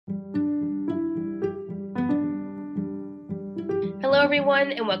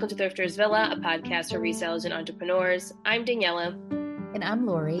everyone, and welcome to Thrifters Villa, a podcast for resellers and entrepreneurs. I'm Daniela. And I'm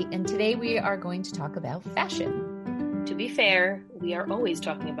Lori, and today we are going to talk about fashion. To be fair, we are always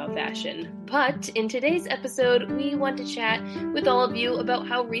talking about fashion, but in today's episode, we want to chat with all of you about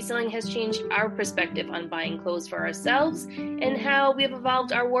how reselling has changed our perspective on buying clothes for ourselves and how we have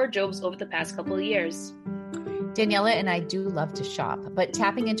evolved our wardrobes over the past couple of years. Daniela and I do love to shop, but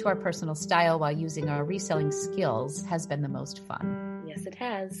tapping into our personal style while using our reselling skills has been the most fun. Yes, it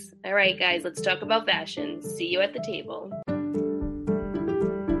has. All right, guys, let's talk about fashion. See you at the table.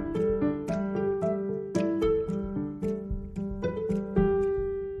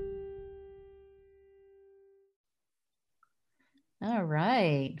 All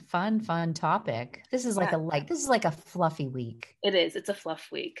right. Fun topic. This is like a fluffy week. It is. It's a fluff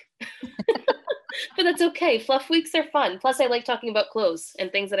week. But that's okay. Fluff weeks are fun. Plus, I like talking about clothes and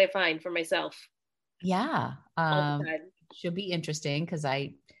things that I find for myself. Yeah. Should be interesting because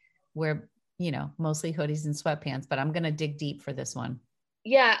I wear, mostly hoodies and sweatpants, but I'm going to dig deep for this one.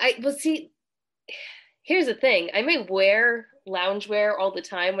 Yeah. Here's the thing. I may wear loungewear all the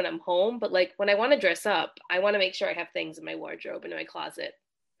time when I'm home, but like when I want to dress up, I want to make sure I have things in my wardrobe and in my closet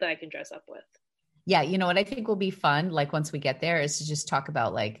that I can dress up with. Yeah. You know what I think will be fun, like once we get there, is to just talk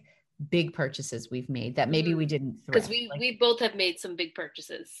about like big purchases we've made that maybe we didn't because we both have made some big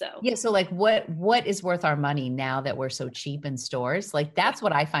purchases. So yeah, so like what is worth our money now that we're so cheap in stores? Like that's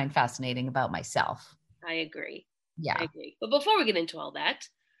what I find fascinating about myself. I agree. Yeah, I agree. But before we get into all that,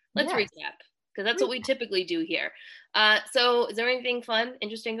 let's recap because that's what we typically do here. So is there anything fun,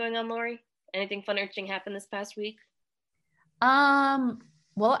 interesting going on, Lori? Anything fun or interesting happened this past week?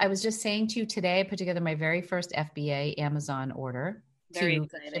 Well, I was just saying to you today, I put together my very first FBA Amazon order. Very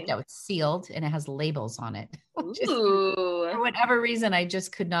exciting. That was sealed and it has labels on it. Ooh. For whatever reason, I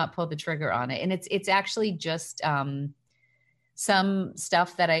just could not pull the trigger on it. And it's actually just some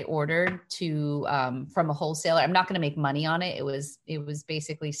stuff that I ordered from a wholesaler. I'm not going to make money on it. It was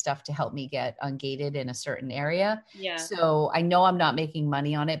basically stuff to help me get ungated in a certain area. Yeah. So I know I'm not making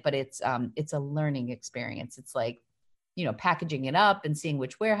money on it, but it's a learning experience. It's like, packaging it up and seeing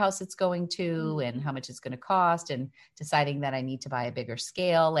which warehouse it's going to and how much it's going to cost and deciding that I need to buy a bigger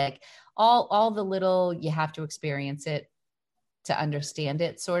scale, like all the little, you have to experience it to understand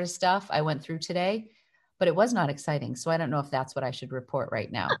it sort of stuff I went through today, but it was not exciting. So I don't know if that's what I should report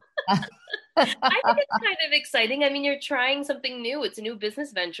right now. I think it's kind of exciting. I mean, you're trying something new. It's a new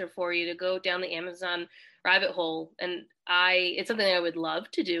business venture for you to go down the Amazon rabbit hole. And it's something I would love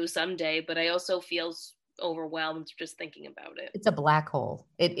to do someday, but I also feel overwhelmed just thinking about it. It's a black hole.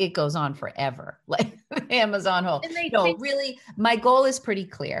 It goes on forever, like Amazon hole. Really, my goal is pretty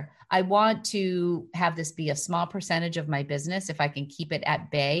clear. I want to have this be a small percentage of my business if I can keep it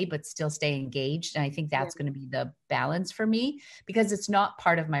at bay, but still stay engaged. And I think that's going to be the balance for me because it's not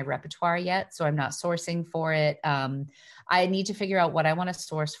part of my repertoire yet. So I'm not sourcing for it. I need to figure out what I want to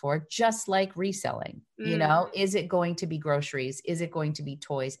source for, just like reselling. Is it going to be groceries? Is it going to be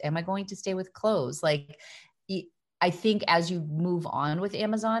toys? Am I going to stay with clothes? Like, I think as you move on with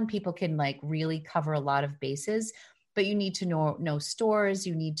Amazon, people can like really cover a lot of bases, but you need to know stores,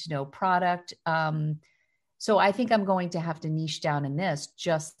 you need to know product. So I think I'm going to have to niche down in this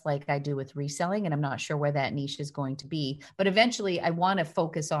just like I do with reselling. And I'm not sure where that niche is going to be, but eventually I want to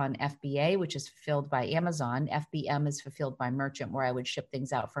focus on FBA, which is fulfilled by Amazon. FBM is fulfilled by merchant, where I would ship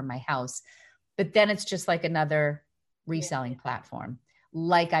things out from my house. But then it's just like another reselling platform,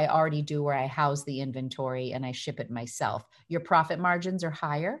 like I already do, where I house the inventory and I ship it myself. Your profit margins are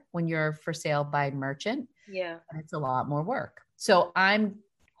higher when you're for sale by merchant. Yeah. And it's a lot more work. So I'm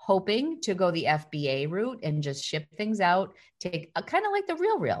hoping to go the FBA route and just ship things out, take kind of like the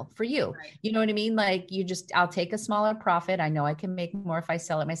real for you. Right. You know what I mean? Like I'll take a smaller profit. I know I can make more if I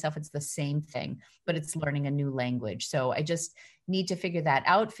sell it myself. It's the same thing, but it's learning a new language. So I just need to figure that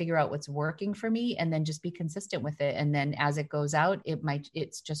out, figure out what's working for me, and then just be consistent with it. And then as it goes out,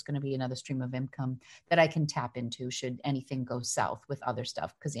 it's just going to be another stream of income that I can tap into should anything go south with other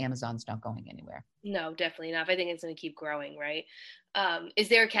stuff, because Amazon's not going anywhere. No, definitely not. I think it's going to keep growing, right? Is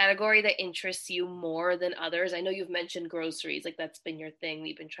there a category that interests you more than others? I know you've mentioned groceries, like that's been your thing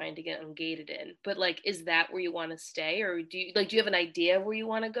you've been trying to get ungated in, but like, is that where you want to stay, or do you have an idea where you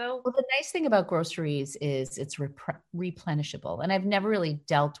want to go? Well, the nice thing about groceries is it's replenishable, and I've never really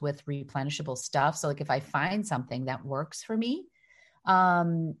dealt with replenishable stuff. So like if I find something that works for me,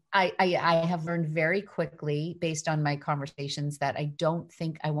 I have learned very quickly based on my conversations that I don't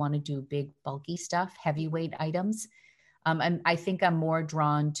think I want to do big, bulky stuff, heavyweight items. And I think I'm more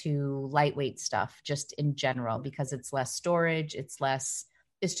drawn to lightweight stuff just in general, because it's less storage. It's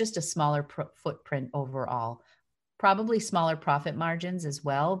just a smaller footprint overall. probably smaller profit margins as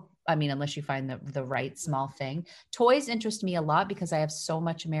well. I mean, unless you find the right small thing. Toys interest me a lot because I have so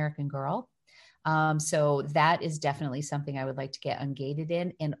much American Girl. So that is definitely something I would like to get ungated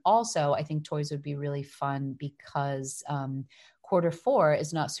in. And also, I think toys would be really fun because Q4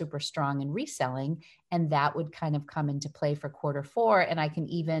 is not super strong in reselling, and that would kind of come into play for Q4. And I can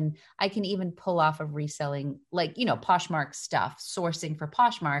even pull off of reselling, like, Poshmark stuff, sourcing for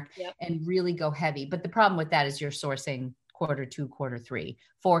Poshmark, yep. and really go heavy. But the problem with that is you're sourcing Q2, Q3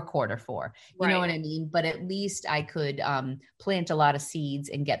 for Q4. You know what I mean? But at least I could plant a lot of seeds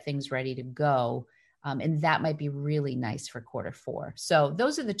and get things ready to go. And that might be really nice for Q4. So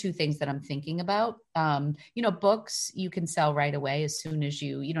those are the two things that I'm thinking about. Books you can sell right away as soon as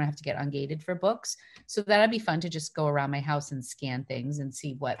you don't have to get ungated for books. So that'd be fun to just go around my house and scan things and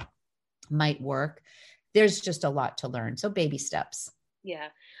see what might work. There's just a lot to learn. So baby steps. Yeah.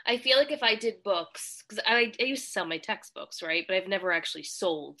 I feel like if I did books, because I used to sell my textbooks, right? But I've never actually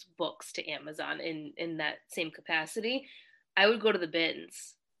sold books to Amazon in that same capacity. I would go to the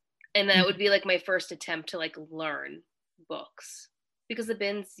bins. And that would be like my first attempt to like learn books. Because the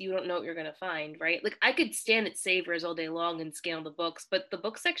bins, you don't know what you're going to find, right? Like I could stand at Savers all day long and scan the books, but the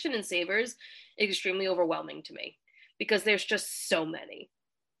book section in Savers is extremely overwhelming to me because there's just so many.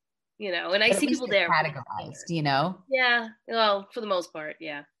 And I see people there categorized, Yeah. Well, for the most part.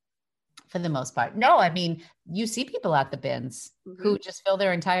 Yeah. For the most part. No, I mean, you see people at the bins who just fill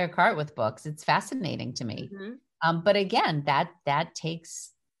their entire cart with books. It's fascinating to me. But again, that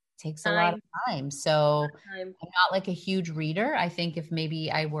takes a lot of time. So I'm not like a huge reader. I think if maybe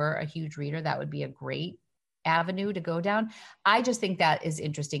I were a huge reader, that would be a great avenue to go down. I just think that is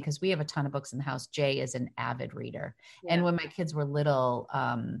interesting because we have a ton of books in the house. Jay is an avid reader. Yeah. And when my kids were little,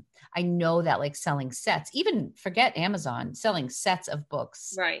 I know that like selling sets, even forget Amazon, selling sets of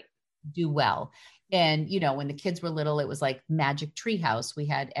books do well. And, when the kids were little, it was like Magic Treehouse. We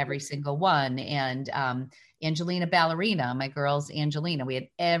had every single one. And Angelina Ballerina, my girls, Angelina, we had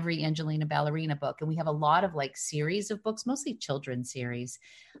every Angelina Ballerina book. And we have a lot of like series of books, mostly children's series.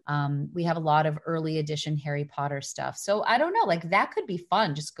 We have a lot of early edition Harry Potter stuff. So I don't know, like that could be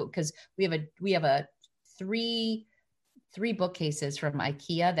fun. Just go, because we have a three bookcases from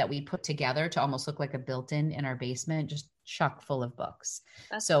IKEA that we put together to almost look like a built-in in our basement, just chock full of books.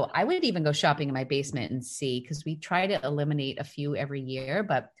 So I would even go shopping in my basement and see, because we try to eliminate a few every year,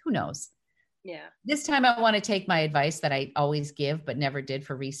 but who knows? Yeah. This time I want to take my advice that I always give, but never did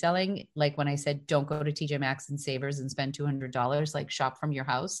for reselling. Like when I said, don't go to TJ Maxx and Savers and spend $200, like shop from your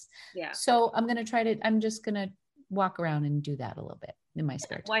house. Yeah. So I'm just going to walk around and do that a little bit in my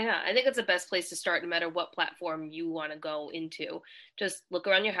spare time. Why not? I think it's the best place to start no matter what platform you want to go into. Just look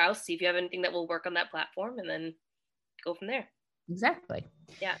around your house, see if you have anything that will work on that platform, and then go from there. Exactly.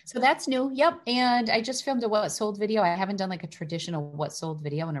 Yeah. So that's new. Yep. And I just filmed a what sold video. I haven't done like a traditional what sold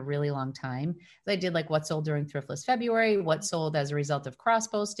video in a really long time. I did like what sold during Thriftless February, what sold as a result of cross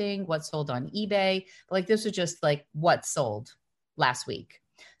posting, what sold on eBay. But like this was just like what sold last week.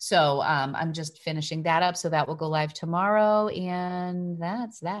 So I'm just finishing that up. So that will go live tomorrow. And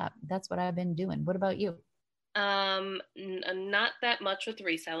that's that. That's what I've been doing. What about you? Not that much with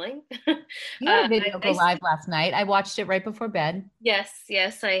reselling. You had a video go live last night. I watched it right before bed. Yes.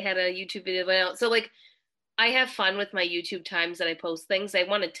 I had a YouTube video. So like I have fun with my YouTube times that I post things. I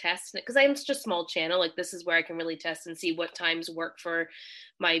want to test it because I'm such a small channel. Like this is where I can really test and see what times work for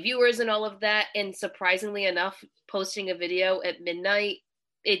my viewers and all of that. And surprisingly enough, posting a video at midnight,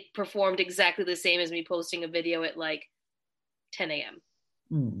 it performed exactly the same as me posting a video at like 10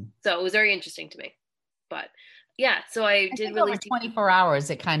 a.m. So it was very interesting to me. But yeah, so I did really over 24 hours,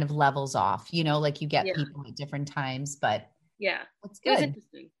 it kind of levels off, like you get people at different times, but yeah, it's good. It was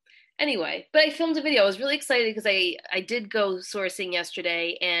interesting. Anyway, but I filmed a video. I was really excited because I did go sourcing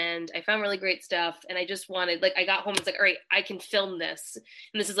yesterday and I found really great stuff. And I just wanted, like, I got home, it's like, all right, I can film this.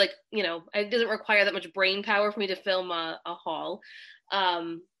 And this is like, it doesn't require that much brain power for me to film a haul.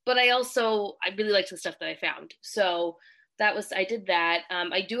 But I really liked the stuff that I found. So I did that.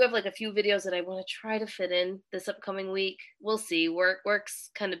 I do have like a few videos that I want to try to fit in this upcoming week. We'll see.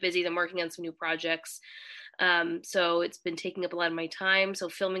 Work's kind of busy. I'm working on some new projects. So it's been taking up a lot of my time. So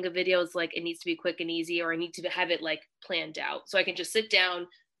filming a video is like, it needs to be quick and easy, or I need to have it like planned out. So I can just sit down,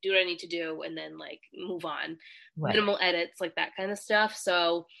 do what I need to do, and then like move on. Right. Minimal edits, like that kind of stuff.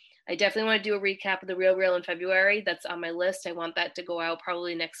 So I definitely want to do a recap of the Real Reel in February. That's on my list. I want that to go out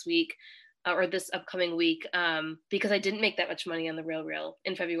probably next week. Or this upcoming week, because I didn't make that much money on the Real Reel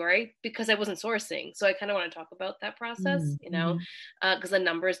in February because I wasn't sourcing. So I kind of want to talk about that process, because the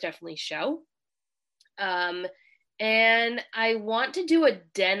numbers definitely show. And I want to do a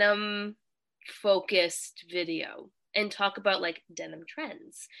denim focused video. and talk about like denim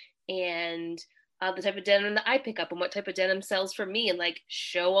trends and the type of denim that I pick up and what type of denim sells for me, and like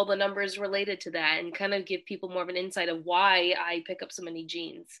show all the numbers related to that and kind of give people more of an insight of why I pick up so many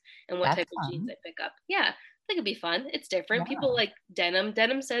jeans and what That's type of jeans fun. I pick up. Yeah, I think it'd be fun. It's different. Yeah. People like denim.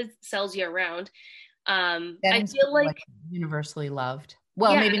 Denim says sells year round. I Denim's feel like universally loved.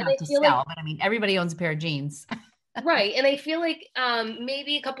 Well, yeah, maybe and I not to feel like sell, but I mean, everybody owns a pair of jeans. right, and I feel like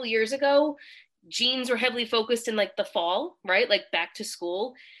maybe a couple years ago, jeans were heavily focused in like the fall, right, like back to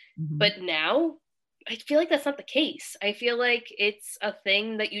school. Mm-hmm. But now I feel like that's not the case. I feel like it's a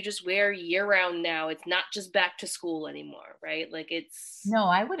thing that you just wear year round now. It's not just back to school anymore, right? Like it's No,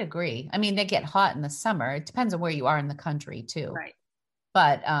 I would agree. I mean, they get hot in the summer. It depends on where you are in the country too. right.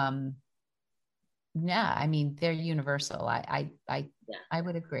 But yeah, I mean, they're universal. Yeah. I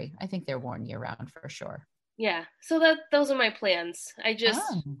would agree. I think they're worn year round for sure. Yeah. So those are my plans. I just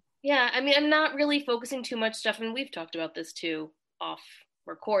Oh, yeah, I mean, I'm not really focusing too much stuff, and we've talked about this too off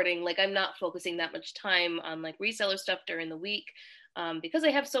recording. Like I'm not focusing that much time on like reseller stuff during the week, because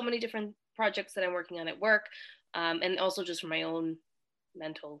I have so many different projects that I'm working on at work, and also just for my own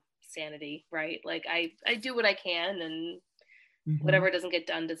mental sanity, right? Like I do what I can, and mm-hmm. whatever doesn't get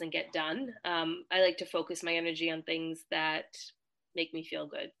done. I like to focus my energy on things that make me feel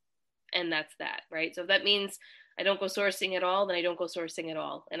good, and that's that, right? So if that means I don't go sourcing at all, then I don't go sourcing at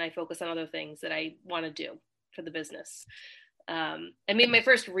all, and I focus on other things that I want to do for the business. I made my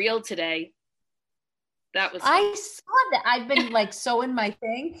first reel today. That was fun. I saw that. I've been like so in my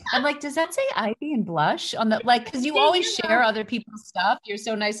thing. I'm like, does that say Ivy and Blush on the like? Because you always share other people's stuff. You're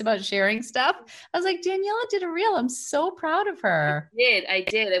so nice about sharing stuff. I was like, Daniela did a reel. I'm so proud of her. I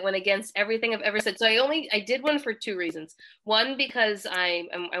did. I went against everything I've ever said. So I did one for two reasons. One, because I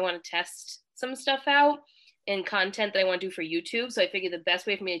want to test some stuff out and content that I want to do for YouTube. So I figured the best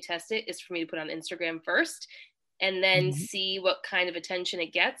way for me to test it is for me to put on Instagram first and then Mm-hmm. see what kind of attention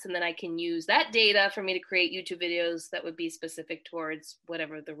it gets. And then I can use that data for me to create YouTube videos that would be specific towards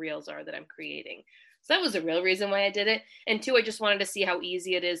whatever the reels are that I'm creating. So that was the real reason why I did it. And two, I just wanted to see how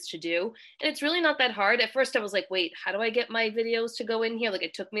easy it is to do. And it's really not that hard. At first I was like, wait, how do I get my videos to go in here? Like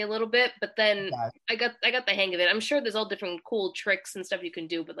it took me a little bit, but then Yeah. I got the hang of it. I'm sure there's all different cool tricks and stuff you can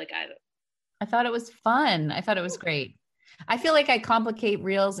do, but like I thought it was fun. I thought it was great. I feel like I complicate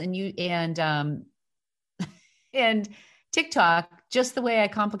reels and TikTok just the way I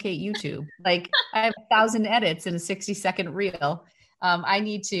complicate YouTube. Like I have 1,000 edits in a 60-second reel. I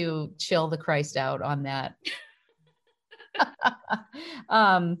need to chill the Christ out on that.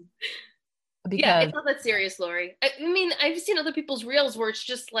 Because yeah, it's not that serious, Lori. I mean, I've seen other people's reels where it's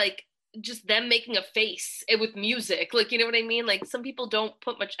just like just them making a face with music. Like, you know what I mean? Like some people don't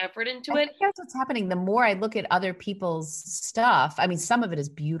put much effort into it. that's what's happening. The more I look at other people's stuff, I mean, some of it is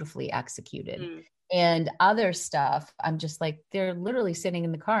beautifully executed. And other stuff, I'm just like, they're literally sitting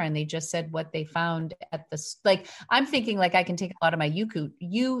in the car and they just said what they found at the, like, I'm thinking like I can take a lot of my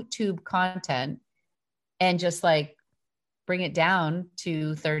YouTube content and just like bring it down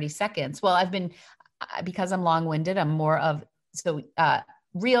to 30 seconds. Well, because I'm long-winded, I'm more of,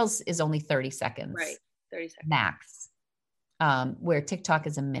 Reels is only 30 seconds. Right. 30 seconds. Max. Where TikTok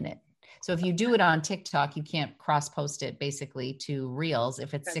is a minute. So if you do it on TikTok, you can't cross post it basically to Reels.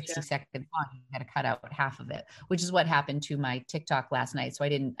 If it's 60 seconds long, you got to cut out half of it, which is what happened to my TikTok last night. So I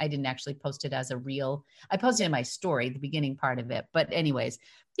didn't actually post it as a reel. I posted in my story, the beginning part of it. But anyways,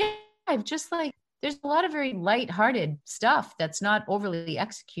 yeah, I've just like, there's a lot of very lighthearted stuff that's not overly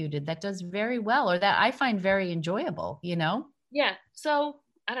executed that does very well, or that I find very enjoyable, you know? Yeah. So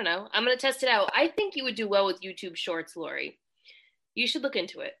I don't know. I'm going to test it out. I think you would do well with YouTube Shorts, Lori. You should look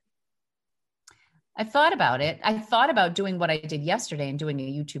into it. I thought about it. I thought about doing what I did yesterday and doing a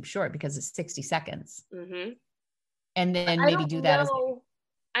YouTube short because it's 60 seconds. Mm-hmm. And then maybe do that.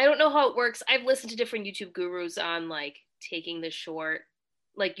 I don't know how it works. I've listened to different YouTube gurus on like taking the short.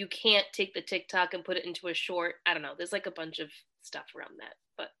 Like you can't take the TikTok and put it into a short. I don't know. There's like a bunch of stuff around that.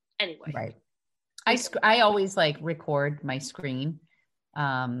 But anyway. Right. I always like record my screen.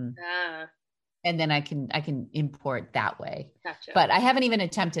 And then I can import that way. Gotcha. But I haven't even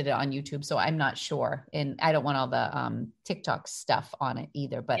attempted it on YouTube, so I'm not sure. And I don't want all the TikTok stuff on it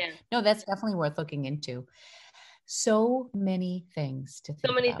either. But no, that's definitely worth looking into. So many things to think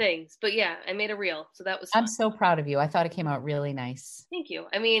about. So many things. But yeah, I made a reel. So that was fun. I'm so proud of you. I thought it came out really nice. Thank you.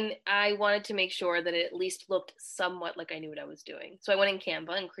 I mean, I wanted to make sure that it at least looked somewhat like I knew what I was doing. So I went in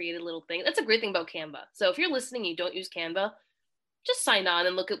Canva and created a little thing. That's a great thing about Canva. So if you're listening and you don't use Canva, just sign on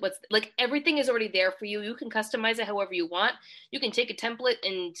and look at what's like, everything is already there for you. You can customize it however you want. You can take a template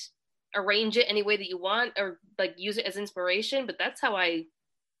and arrange it any way that you want, or like use it as inspiration. But that's how I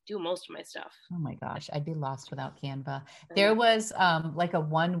do most of my stuff. Oh my gosh, I'd be lost without Canva. There was like a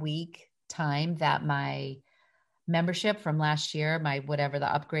 1 week time that my membership from last year, my whatever the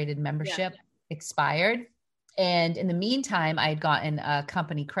upgraded membership expired. And in the meantime, I had gotten a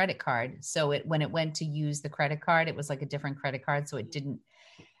company credit card. So when it went to use the credit card, it was like a different credit card. So it didn't.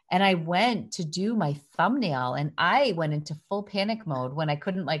 And I went to do my thumbnail and I went into full panic mode when I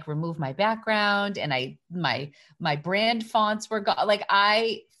couldn't like remove my background and my brand fonts were gone. Like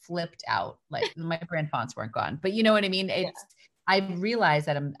I flipped out, like my brand fonts weren't gone, but you know what I mean? I realized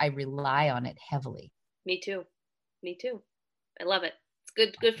that I rely on it heavily. Me too. I love it.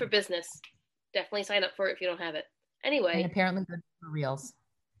 It's good for business. Definitely sign up for it if you don't have it. Anyway. And apparently good for Reels.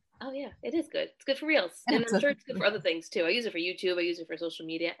 Oh yeah, it is good. It's good for Reels. And I'm sure it's good for other things too. I use it for YouTube. I use it for social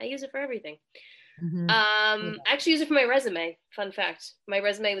media. I use it for everything. Mm-hmm. I actually use it for my resume. Fun fact. My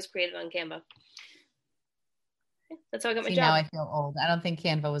resume was created on Canva. That's how I got my job. Now I feel old. I don't think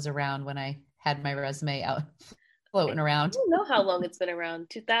Canva was around when I had my resume out floating around. I don't know how long it's been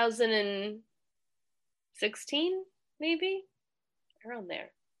around. 2016, maybe? Around there.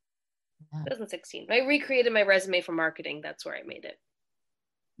 2016. I recreated my resume for marketing. That's where I made it.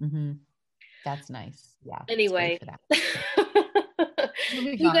 Mm-hmm. That's nice. Yeah. Anyway,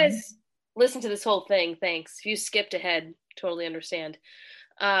 you guys listen to this whole thing. Thanks. If you skipped ahead, totally understand.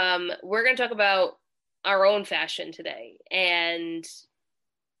 We're going to talk about our own fashion today and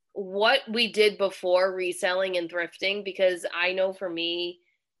what we did before reselling and thrifting, because I know for me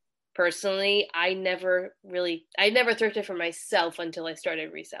personally, I never thrifted for myself until I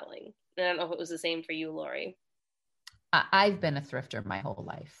started reselling. And I don't know if it was the same for you, Lori. I've been a thrifter my whole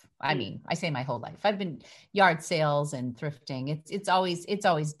life. I mean, I say my whole life. I've been yard sales and thrifting. It's always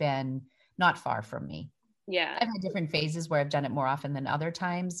been not far from me. Yeah. I've had different phases where I've done it more often than other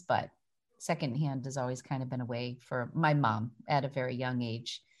times, but secondhand has always kind of been a way for my mom at a very young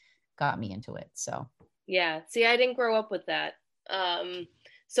age got me into it. So yeah. See, I didn't grow up with that.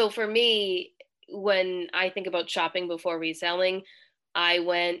 So for me, when I think about shopping before reselling, I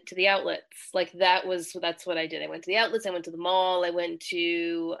went to the outlets. Like that's what I did. I went to the outlets. I went to the mall. I went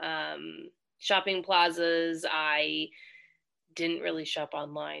to shopping plazas. I didn't really shop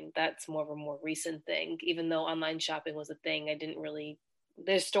online. That's more of a more recent thing. Even though online shopping was a thing, I didn't really.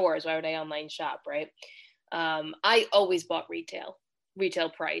 There's stores. Why would I online shop, right? I always bought retail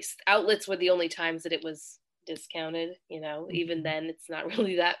price. Outlets were the only times that it was discounted. You know, even then, it's not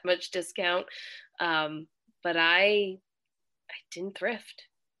really that much discount. But I didn't thrift.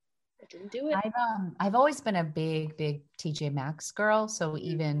 I didn't do it. I've always been a big TJ Maxx girl. So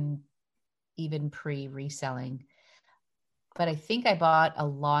even pre-reselling, but I think I bought a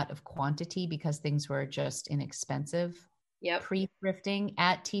lot of quantity because things were just inexpensive. Yep. Pre-thrifting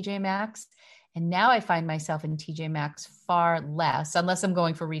at TJ Maxx. And now I find myself in TJ Maxx far less, unless I'm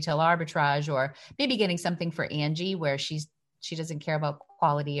going for retail arbitrage or maybe getting something for Angie where she doesn't care about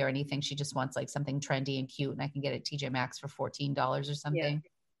quality or anything. She just wants like something trendy and cute, and I can get it at TJ Maxx for $14 or something.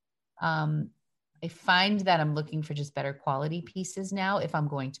 Yeah. I find that I'm looking for just better quality pieces now if I'm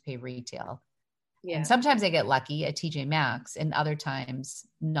going to pay retail. Yeah. And sometimes I get lucky at TJ Maxx and other times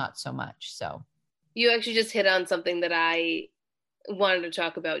not so much. So you actually just hit on something that I wanted to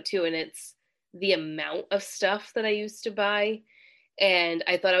talk about too, and it's the amount of stuff that I used to buy. And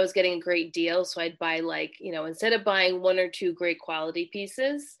I thought I was getting a great deal. So I'd buy instead of buying one or two great quality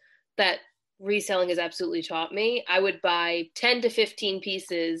pieces that reselling has absolutely taught me, I would buy 10 to 15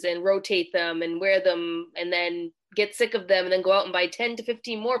 pieces and rotate them and wear them and then get sick of them and then go out and buy 10 to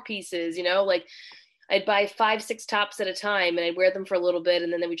 15 more pieces, like I'd buy 5-6 tops at a time and I'd wear them for a little bit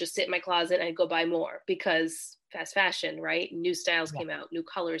and then they would just sit in my closet and I'd go buy more because fast fashion, right? New styles came out, new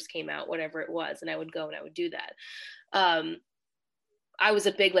colors came out, whatever it was. And I would go and I would do that. I was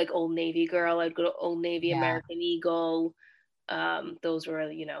a big Old Navy girl. I'd go to Old Navy, American Eagle. Those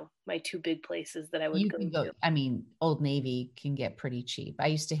were, my two big places that I would go to. I mean, Old Navy can get pretty cheap. I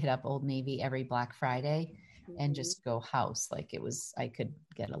used to hit up Old Navy every Black Friday and just go house. I could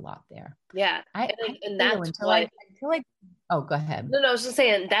get a lot there. Yeah. Oh, go ahead. No, I was just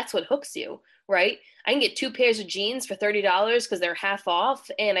saying that's what hooks you, right? I can get 2 pairs of jeans for $30 because they're half off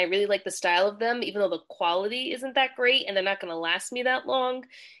and I really like the style of them, even though the quality isn't that great and they're not going to last me that long.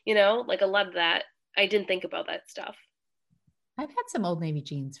 A lot of that, I didn't think about that stuff. I've had some Old Navy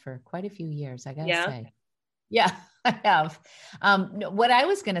jeans for quite a few years, I gotta say. Yeah, I have. What I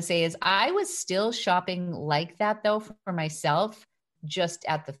was going to say is I was still shopping like that though for myself, just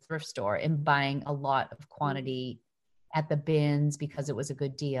at the thrift store and buying a lot of quantity at the bins because it was a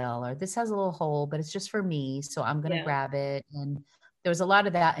good deal, or this has a little hole, but it's just for me. So I'm going to grab it. And there was a lot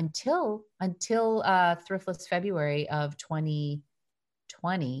of that until Thriftless February of 2020.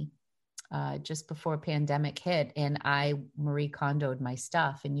 20, just before pandemic hit, and I Marie Kondoed my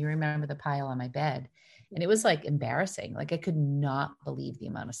stuff. And you remember the pile on my bed. And it was like embarrassing. Like I could not believe the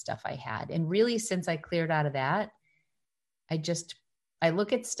amount of stuff I had. And really, since I cleared out of that, I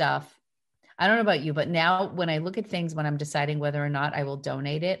look at stuff. I don't know about you, but now when I look at things, when I'm deciding whether or not I will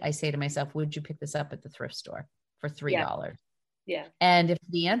donate it, I say to myself, would you pick this up at the thrift store for $3? Yeah. And if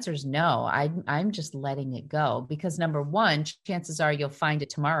the answer is no, I'm just letting it go, because number one, chances are you'll find it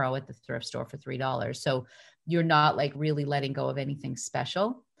tomorrow at the thrift store for $3. So you're not like really letting go of anything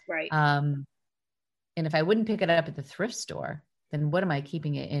special. Right. And if I wouldn't pick it up at the thrift store, then what am I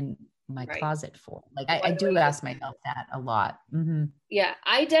keeping it in my closet for? Like I do ask myself that a lot. Mm-hmm. Yeah,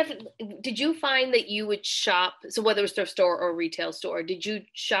 I definitely, did you find that you would shop, so whether it was thrift store or retail store, did you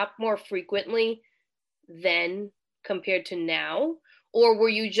shop more frequently then compared to now? Or were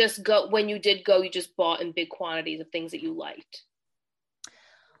you just when you did go, you just bought in big quantities of things that you liked?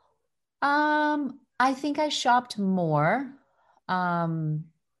 I think I shopped more.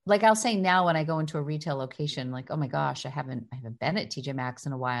 Like I'll say now when I go into a retail location, like, oh my gosh, I haven't been at TJ Maxx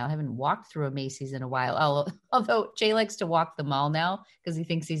in a while. I haven't walked through a Macy's in a while. Although Jay likes to walk the mall now because he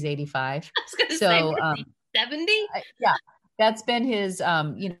thinks he's 85. I was going to say 70. Yeah, that's been his,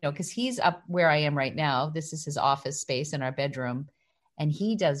 because he's up where I am right now. This is his office space in our bedroom, and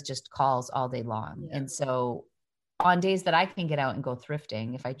he does just calls all day long. Yeah. And so on days that I can get out and go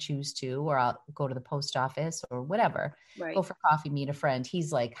thrifting, if I choose to, or I'll go to the post office or whatever, go for coffee, meet a friend.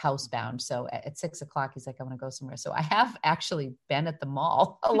 He's like housebound. So at 6:00, he's like, I want to go somewhere. So I have actually been at the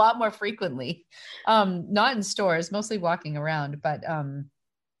mall a lot more frequently, not in stores, mostly walking around, but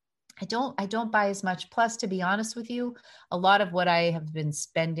I don't buy as much. Plus, to be honest with you, a lot of what I have been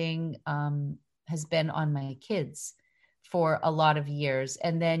spending has been on my kids for a lot of years.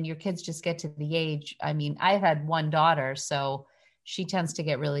 And then your kids just get to the age. I mean, I had one daughter, so she tends to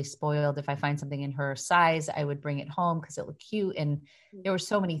get really spoiled. If I find something in her size, I would bring it home because it looked cute. And there were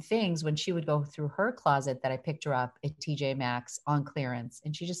so many things when she would go through her closet that I picked her up at TJ Maxx on clearance.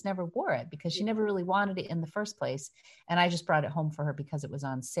 And she just never wore it because she never really wanted it in the first place. And I just brought it home for her because it was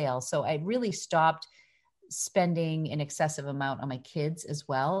on sale. So I really stopped spending an excessive amount on my kids as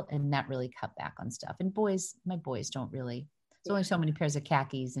well, and that really cut back on stuff. And my boys don't really, there's only so many pairs of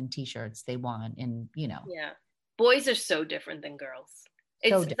khakis and t-shirts they want, and boys are so different than girls.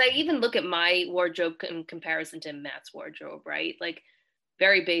 I even look at my wardrobe in comparison to Matt's wardrobe, right? Like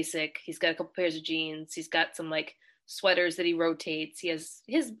very basic. He's got a couple pairs of jeans, he's got some like sweaters that he rotates, he has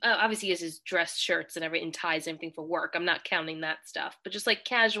his obviously he has his dress shirts and everything, ties, everything for work. I'm not counting that stuff, but just like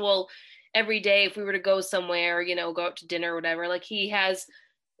casual every day, if we were to go somewhere, go out to dinner or whatever, like he has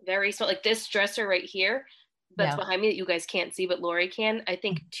very small, like this dresser right here that's behind me that you guys can't see, but Lori can. I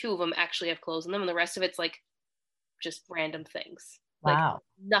think 2 of them actually have clothes in them, and the rest of it's like just random things. Wow. Like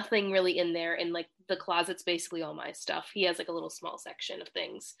nothing really in there, and like the closet's basically all my stuff. He has like a little small section of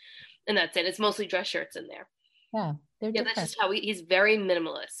things, and that's it. It's mostly dress shirts in there. Yeah, they're different. That's just how he's very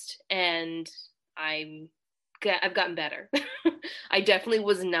minimalist, and I've gotten better. I definitely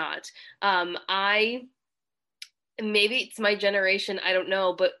was not. Maybe it's my generation, I don't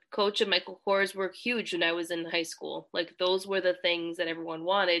know, but Coach and Michael Kors were huge when I was in high school. Like those were the things that everyone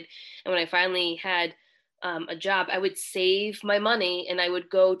wanted. And when I finally had a job, I would save my money and I would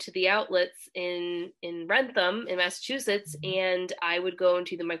go to the outlets in Wrentham in Massachusetts, and I would go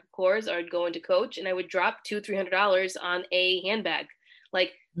into the Michael Kors, or I'd go into Coach, and I would drop $200-$300 on a handbag.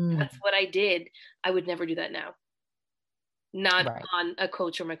 Like that's what I did. I would never do that now. Not on a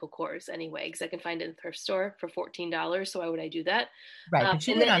Coach or Michael Kors anyway, because I can find it in the thrift store for $14. So why would I do that? Right, but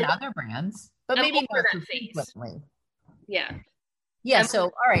you did on other brands, but maybe not too frequently. Yeah. Yeah. So,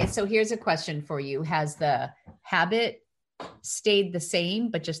 all right. So here's a question for you. Has the habit stayed the same,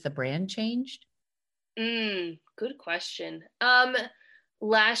 but just the brand changed? Good question.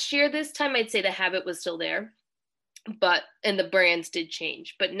 Last year, this time, I'd say the habit was still there, and the brands did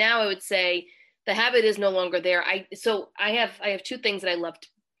change. But now I would say the habit is no longer there. I have 2 things that I love to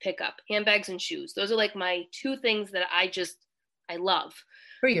pick up: handbags and shoes. Those are like my 2 things that I love.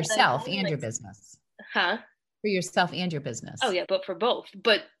 For yourself and your business. Huh? For yourself and your business. Oh yeah, but for both.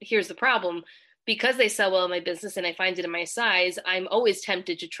 But here's the problem. Because they sell well in my business and I find it in my size, I'm always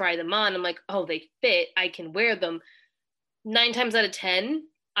tempted to try them on. I'm like, oh, they fit, I can wear them. 9 times out of 10,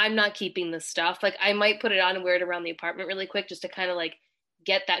 I'm not keeping this stuff. Like I might put it on and wear it around the apartment really quick just to kind of like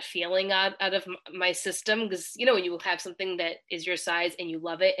get that feeling out of my system. Because, when you have something that is your size and you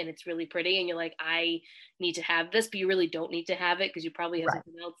love it and it's really pretty and you're like, I need to have this, but you really don't need to have it because you probably have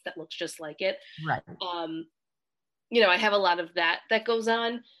something else that looks just like it. Right. I have a lot of that goes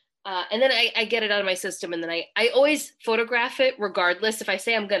on. And then I get it out of my system, and then I always photograph it regardless. If I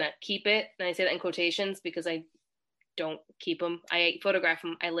say I'm gonna keep it, and I say that in quotations because I don't keep them, I photograph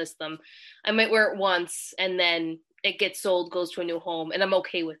them, I list them. I might wear it once, and then it gets sold, goes to a new home, and I'm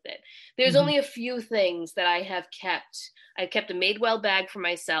okay with it. There's only a few things that I have kept. I kept a Madewell bag for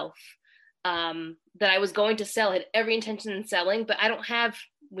myself that I was going to sell, had every intention in selling, but I don't have,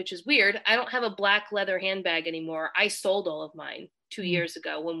 which is weird, I don't have a black leather handbag anymore. I sold all of mine 3 years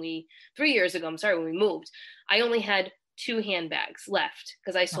ago when we moved. I only had 2 handbags left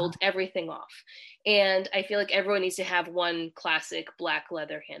because I sold everything off. And I feel like everyone needs to have one classic black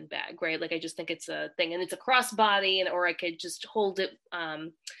leather handbag, right? Like I just think it's a thing, and it's a crossbody, and or I could just hold it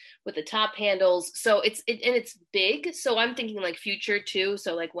with the top handles. So it's big. So I'm thinking like future too.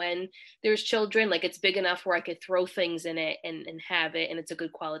 So like when there's children, like it's big enough where I could throw things in it and have it, and it's a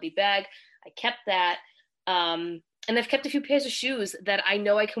good quality bag. I kept that. And I've kept a few pairs of shoes that I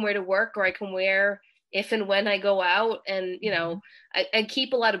know I can wear to work, or I can wear if and when I go out. And, you know, I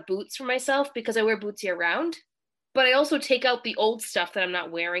keep a lot of boots for myself because I wear boots year round, but I also take out the old stuff that I'm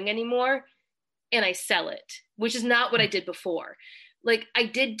not wearing anymore and I sell it, which is not what I did before. Like I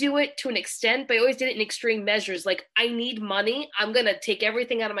did do it to an extent, but I always did it in extreme measures. Like I need money. I'm going to take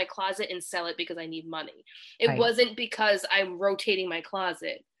everything out of my closet and sell it because I need money. It wasn't because I'm rotating my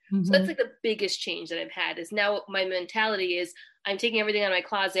closet. So that's like the biggest change that I've had is now my mentality is I'm taking everything out of my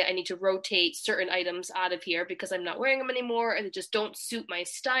closet. I need to rotate certain items out of here because I'm not wearing them anymore, or they just don't suit my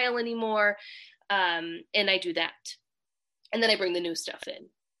style anymore. And I do that. And then I bring the new stuff in.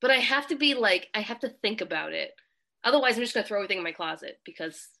 But I have to be like, I have to think about it. Otherwise, I'm just going to throw everything in my closet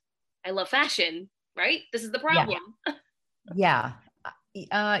because I love fashion, right? This is the problem. Yeah.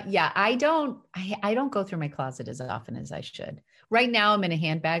 I don't go through my closet as often as I should. Right now I'm in a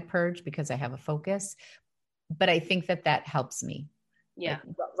handbag purge because I have a focus, but I think that helps me. Yeah.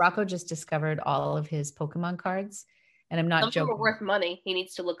 Like, Rocco just discovered all of his Pokemon cards, and I'm not joking. Some are worth money. He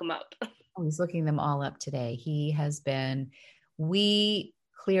needs to look them up. Oh, he's looking them all up today. We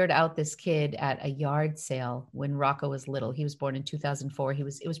cleared out this kid at a yard sale when Rocco was little. He was born in 2004. It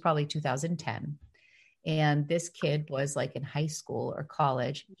was probably 2010. And this kid was like in high school or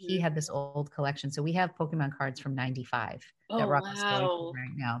college. He had this old collection. So we have Pokemon cards from 95 that Rocco's going through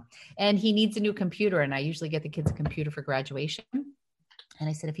right now. And he needs a new computer. And I usually get the kids a computer for graduation. And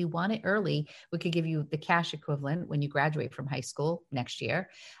I said, if you want it early, we could give you the cash equivalent when you graduate from high school next year.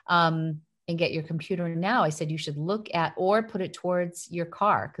 And get your computer now. I said, you should look at or put it towards your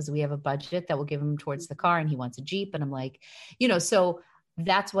car because we have a budget that will give him towards the car, and he wants a Jeep. And I'm like, so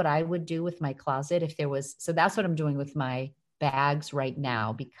that's what I would do with my closet if there was. So that's what I'm doing with my bags right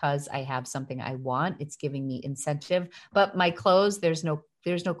now because I have something I want. It's giving me incentive. But my clothes, there's no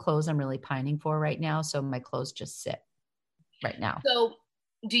clothes I'm really pining for right now. So my clothes just sit right now. So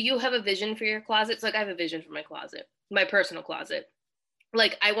do you have a vision for your closets? Like I have a vision for my closet, my personal closet.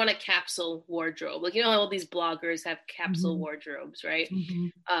 Like I want a capsule wardrobe. Like, all these bloggers have capsule wardrobes, right?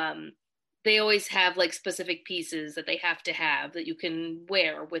 They always have like specific pieces that they have to have that you can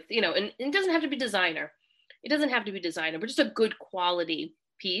wear with, and it doesn't have to be designer. It doesn't have to be designer, but just a good quality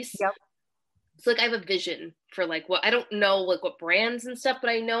piece. Yep. So like I have a vision for like I don't know like what brands and stuff,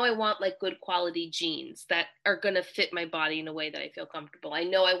 but I know I want like good quality jeans that are going to fit my body in a way that I feel comfortable. I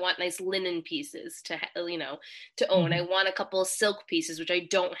know I want nice linen pieces to own. I want a couple of silk pieces, which I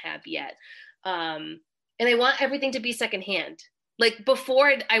don't have yet. And I want everything to be secondhand. Like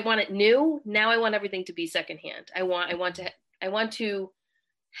before I want it new. Now I want everything to be secondhand. I want to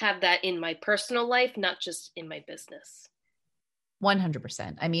have that in my personal life, not just in my business.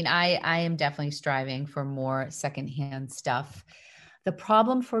 100%. I mean, I am definitely striving for more secondhand stuff. The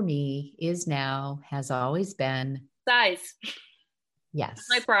problem for me has always been size. Yes. That's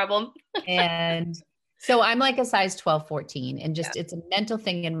my problem. And so I'm like a size 12, 14, and just, it's a mental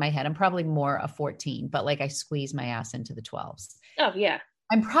thing in my head. I'm probably more a 14, but like I squeeze my ass into the 12s. Oh yeah.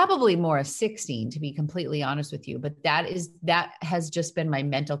 I'm probably more a 16 to be completely honest with you, but that has just been my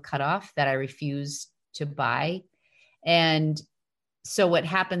mental cutoff that I refuse to buy. And so what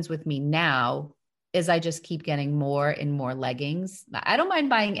happens with me now is I just keep getting more and more leggings. I don't mind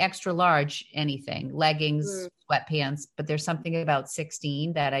buying extra large anything, leggings, sweatpants, but there's something about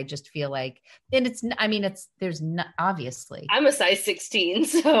 16 that I just feel like, and obviously. I'm a size 16,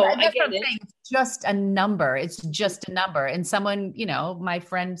 so I get it. It's just a number. It's just a number. And someone, my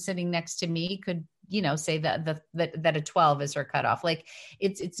friend sitting next to me could, say that a 12 is her cutoff. Like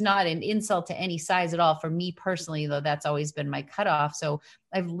it's not an insult to any size at all. For me personally, though, that's always been my cutoff. So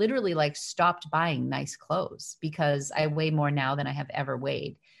I've literally like stopped buying nice clothes because I weigh more now than I have ever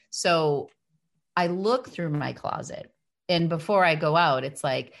weighed. So I look through my closet, and before I go out, it's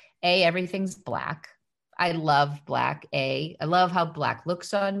like Everything's black. I love black. I love how black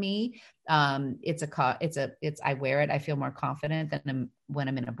looks on me. I wear it. I feel more confident than when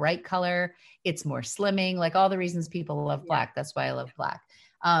I'm in a bright color. It's more slimming, like all the reasons people love black. That's why I love black.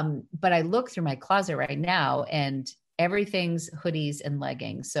 But I look through my closet right now and everything's hoodies and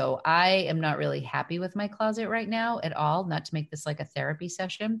leggings. So I am not really happy with my closet right now at all, not to make this like a therapy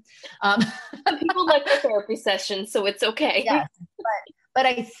session. People like their therapy session, so it's okay. Yes, but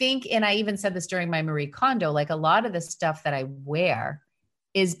I think, and I even said this during my Marie Kondo, like a lot of the stuff that I wear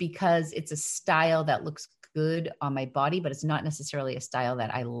is because it's a style that looks good on my body, but it's not necessarily a style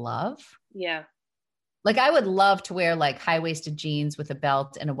that I love. Yeah. Like I would love to wear like high-waisted jeans with a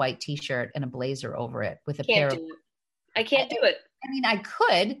belt and a white t-shirt and a blazer over it with a pair of. I can't do it. I mean, I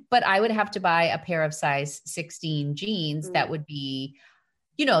could, but I would have to buy a pair of size 16 jeans that would be,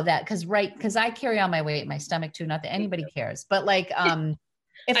 you know, that because I carry on my weight in my stomach too. Not that anybody cares, but like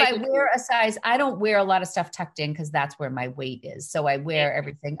if I wear a size, I don't wear a lot of stuff tucked in because that's where my weight is. So I wear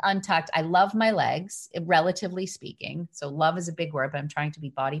everything untucked. I love my legs, relatively speaking. So love is a big word, but I'm trying to be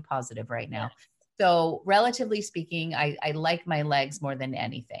body positive right now. So relatively speaking, I like my legs more than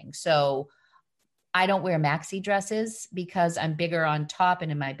anything. So I don't wear maxi dresses because I'm bigger on top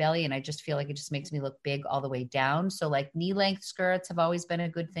and in my belly. And I just feel like it just makes me look big all the way down. So like knee length skirts have always been a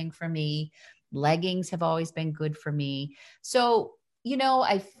good thing for me. Leggings have always been good for me. So, you know,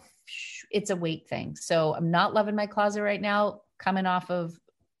 it's a weight thing. So I'm not loving my closet right now, coming off of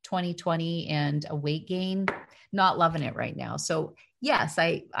 2020 and a weight gain, not loving it right now. So yes,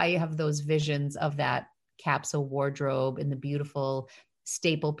 I have those visions of that capsule wardrobe and the beautiful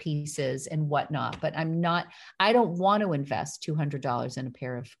staple pieces and whatnot, but I don't want to invest $200 in a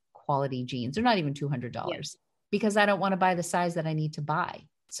pair of quality jeans, or not even $200 because I don't want to buy the size that I need to buy.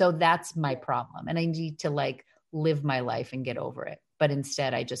 So that's my problem. And I need to like live my life and get over it. But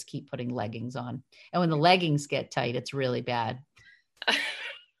instead I just keep putting leggings on. And when the leggings get tight, it's really bad.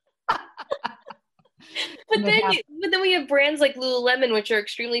 But then we have brands like Lululemon, which are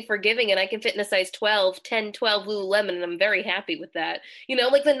extremely forgiving, and I can fit in a size 12, 10, 12 Lululemon, and I'm very happy with that. You know,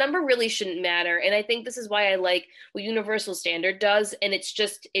 like the number really shouldn't matter. And I think this is why I like what Universal Standard does. And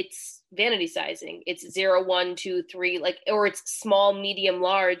it's vanity sizing. It's 0, 1, 2, 3, like, or it's small, medium,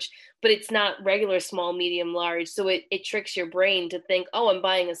 large, but it's not regular small, medium, large. So it tricks your brain to think, oh, I'm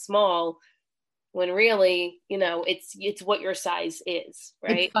buying a small, when really, you know, it's what your size is,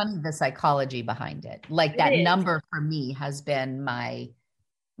 right? It's funny, the psychology behind it. Like that number for me has been my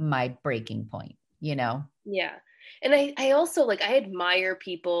breaking point, you know? Yeah. And I also like, I admire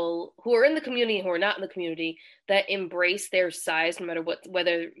people who are in the community, who are not in the community, that embrace their size, no matter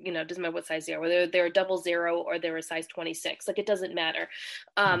whether, you know, doesn't matter what size they are, whether they're a 00 or they're a size 26, like it doesn't matter.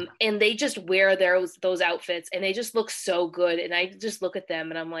 And they just wear those outfits and they just look so good. And I just look at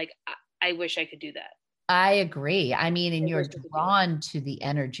them and I'm like, I wish I could do that. I agree. I mean, and you're drawn to the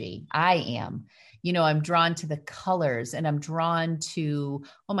energy. I am. You know, I'm drawn to the colors and I'm drawn to,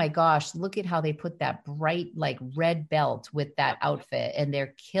 oh my gosh, look at how they put that bright, like red belt with that outfit and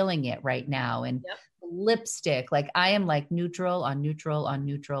they're killing it right now. And lipstick, like I am like neutral on neutral on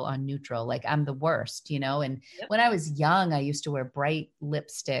neutral on neutral. Like I'm the worst, you know? And when I was young, I used to wear bright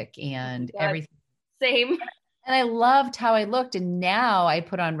lipstick and everything. Same. And I loved how I looked. And now I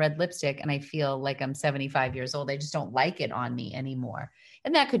put on red lipstick and I feel like I'm 75 years old. I just don't like it on me anymore.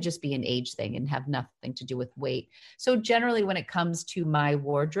 And that could just be an age thing and have nothing to do with weight. So generally, when it comes to my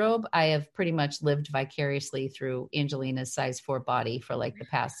wardrobe, I have pretty much lived vicariously through Angelina's size 4 body for like the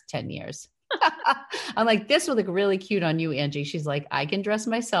past 10 years. I'm like, this will look really cute on you, Angie. She's like, I can dress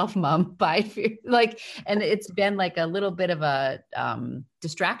myself, Mom. Bye. Like, and it's been like a little bit of a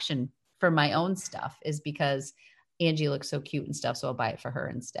distraction for my own stuff, is because Angie looks so cute and stuff. So I'll buy it for her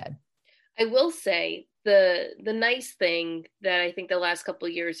instead. I will say the nice thing that I think the last couple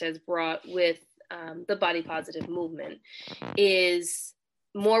of years has brought with the body positive movement is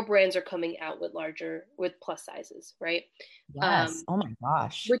more brands are coming out with plus sizes, right? Yes. Oh my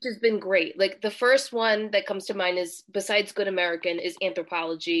gosh. Which has been great. Like the first one that comes to mind is, besides Good American, is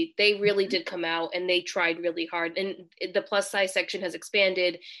Anthropologie. They really did come out and they tried really hard. And the plus size section has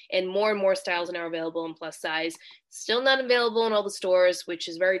expanded and more styles are now available in plus size. Still not available in all the stores, which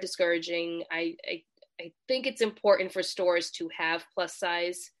is very discouraging. I think it's important for stores to have plus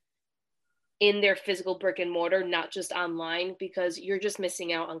size in their physical brick and mortar, not just online, because you're just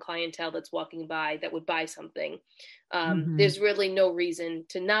missing out on clientele that's walking by that would buy something. There's really no reason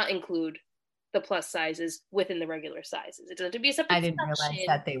to not include the plus sizes within the regular sizes. It doesn't have to be a separate I didn't realize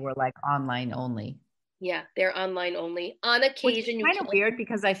that they were like online only. Yeah, they're online only. On Which is occasion, you kind of can. weird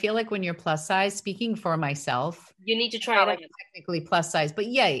because I feel like when you're plus size, speaking for myself, You need to I'm try not it like on. technically plus size, but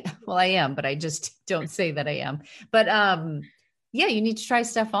yay. Well, I am, but I just don't say that I am. But yeah, you need to try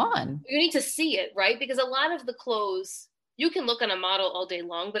stuff on. You need to see it, right? Because a lot of the clothes, you can look on a model all day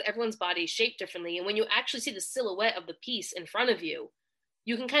long, but everyone's body is shaped differently. And when you actually see the silhouette of the piece in front of you,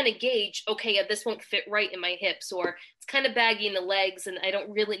 you can kind of gauge, okay, yeah, this won't fit right in my hips, or it's kind of baggy in the legs, and I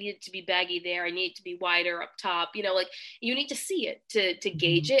don't really need it to be baggy there. I need it to be wider up top. Like you need to see it to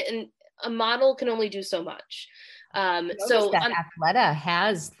gauge Mhm. it, and a model can only do so much. Notice that On, Athleta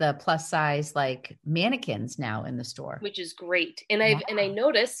has the plus size like mannequins now in the store. which is great. Yeah. And I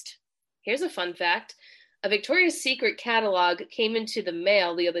noticed, here's a fun fact. A Victoria's Secret catalog came into the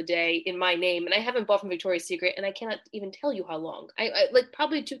mail the other day in my name, and I haven't bought from Victoria's Secret, and I cannot even tell you how long. I like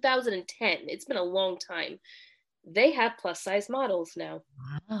probably 2010. It's been a long time. They have plus size models now.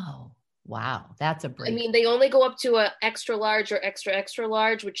 Wow. Wow. That's a I break. mean, they only go up to a extra large or extra extra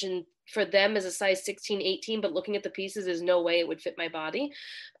large, which for them is a size 16, 18, but looking at the pieces, there's no way it would fit my body.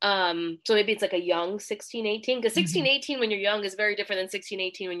 So maybe it's like a young 16, 18, because 16, Mhm. 18 when you're young is very different than 16,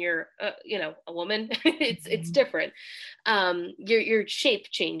 18 when you're, a woman. It's Mhm. different. Your shape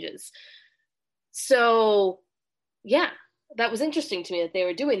changes. So yeah, that was interesting to me that they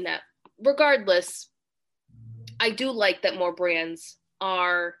were doing that. Regardless, I do like that more brands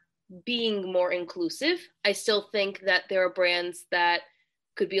are being more inclusive. I still think that there are brands that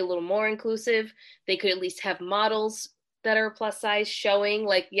could be a little more inclusive. They could at least have models that are plus size showing,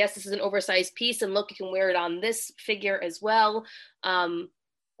 like, yes, this is an oversized piece, and look, you can wear it on this figure as well. I'm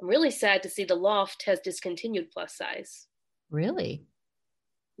really sad to see the Loft has discontinued plus size. Really?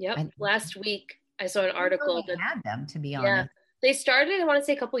 Yep. I Last week, I saw an didn't know article they that, had them, to be yeah, honest. they started, I want to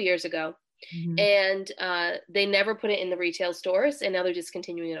say a couple years ago, Mhm. and they never put it in the retail stores, and now they're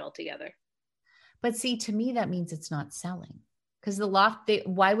discontinuing it altogether. But see, to me, that means it's not selling. Because the loft,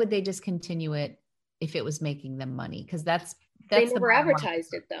 why would they discontinue it if it was making them money? Because They that's the never bottom line.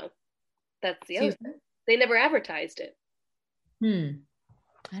 advertised it though. That's the other Excuse thing. They never advertised it. me.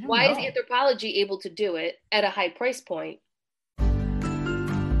 I don't Why is know. Anthropologie able to do it at a high price point?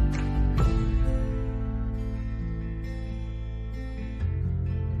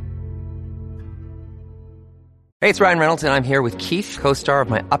 Hey, it's Ryan Reynolds, and I'm here with Keith, co-star of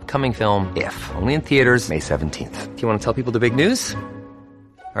my upcoming film, If, only in theaters May 17th. Do you want to tell people the big news?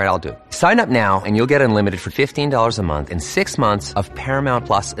 All right, I'll do it. Sign up now and you'll get unlimited for $15 a month and 6 months of Paramount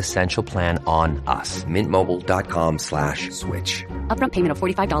Plus Essential Plan on us. MintMobile.com/switch. Upfront payment of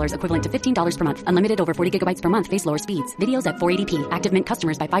 $45 equivalent to $15 per month. Unlimited over 40 gigabytes per month. Face lower speeds. Videos at 480p. Active Mint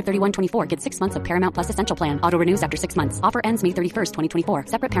customers by 531.24 get 6 months of Paramount Plus Essential Plan. Auto renews after 6 months. Offer ends May 31st, 2024.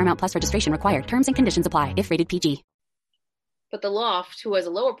 Separate Paramount Plus registration required. Terms and conditions apply if rated PG. But the Loft, who has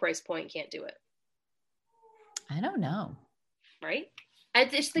a lower price point, can't do it, I don't know. right? I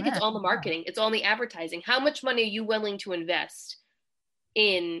just think it's all the marketing. It's all the advertising. How much money are you willing to invest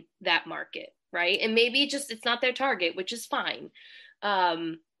in that market, right? And maybe it's not their target, which is fine. That's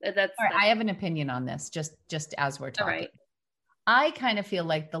All right, I have an opinion on this, just as we're all talking. right. I kind of feel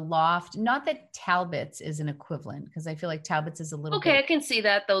like the loft, not that Talbot's is an equivalent, because I feel like Talbot's is a little Okay, I bit, can see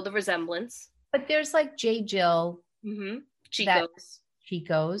that though, the resemblance. but there's like J. Jill, Mm-hmm. that Chico's.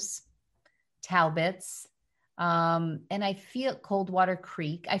 Chico's, Talbot's, and I feel Coldwater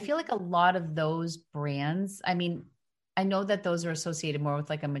Creek. I feel like a lot of those brands. I mean, I know that those are associated more with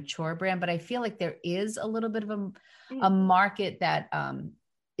like a mature brand, but I feel like there is a little bit of a market that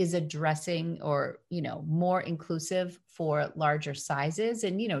is addressing or more inclusive for larger sizes.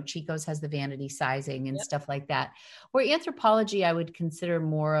 And Chico's has the vanity sizing and stuff like that. Where Anthropologie, I would consider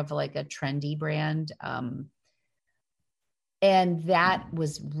more of like a trendy brand. And that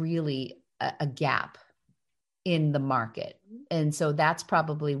was really a gap in the market. And so that's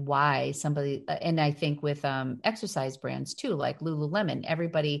probably why somebody, and I think with exercise brands too, like Lululemon,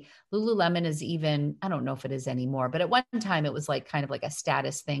 Lululemon is even, I don't know if it is anymore, but at one time it was like kind of like a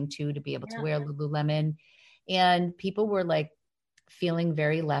status thing too, to be able to wear Lululemon. And people were like feeling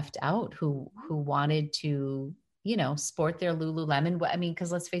very left out who wanted to, sport their Lululemon. I mean,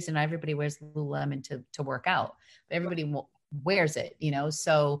 because let's face it, not everybody wears Lululemon to work out, but everybody wears it,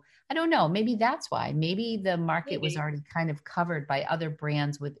 so I don't know, maybe that's why. Maybe the market was already kind of covered by other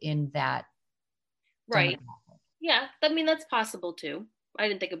brands within that right demographic. Yeah, I mean, that's possible too. I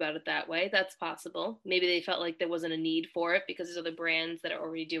didn't think about it that way. That's possible. Maybe they felt like there wasn't a need for it because there's other brands that are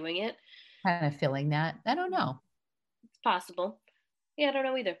already doing it. Kind of filling that. I don't know. It's possible. Yeah, I don't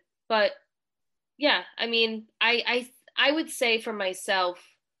know either. But yeah, I mean, I would say for myself,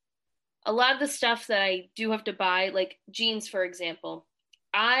 a lot of the stuff that I do have to buy, like jeans, for example,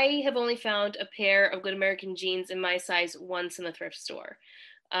 I have only found a pair of Good American jeans in my size once in a thrift store.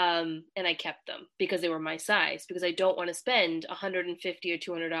 And I kept them because they were my size, because I don't want to spend $150 or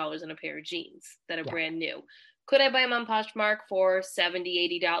 $200 on a pair of jeans that are brand new. Could I buy them on Poshmark for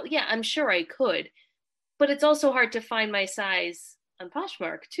 $70, $80? Yeah, I'm sure I could. But it's also hard to find my size on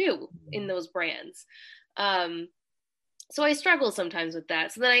Poshmark too, in those brands. So I struggle sometimes with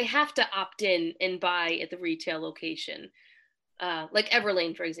that. So then I have to opt in and buy at the retail location. Like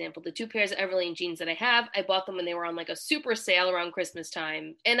Everlane, for example, the 2 pairs of Everlane jeans that I have, I bought them when they were on like a super sale around Christmas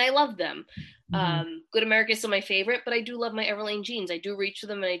time, and I love them. Good America is still my favorite, but I do love my Everlane jeans. I do reach for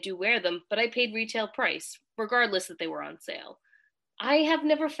them and I do wear them, but I paid retail price, regardless that they were on sale. I have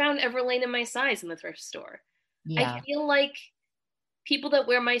never found Everlane in my size in the thrift store. Yeah. I feel like people that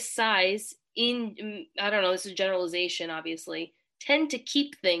wear my size in, I don't know, this is a generalization, obviously, tend to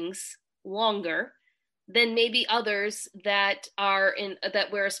keep things longer than maybe others that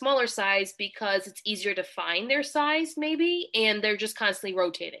wear a smaller size because it's easier to find their size, maybe, and they're just constantly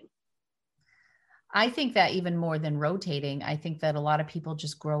rotating. I think that even more than rotating, I think that a lot of people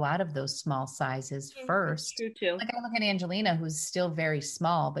just grow out of those small sizes first. True too. Like I look at Angelina, who's still very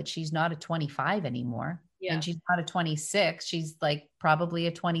small, but she's not a 25 anymore. Yeah. And she's not a 26. She's like probably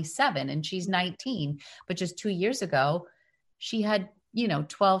a 27, and she's 19. But just 2 years ago, she had,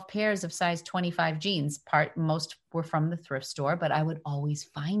 12 pairs of size 25 jeans. Most were from the thrift store, but I would always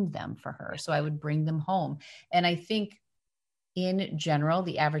find them for her. So I would bring them home. And I think in general,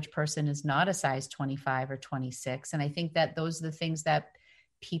 the average person is not a size 25 or 26. And I think that those are the things that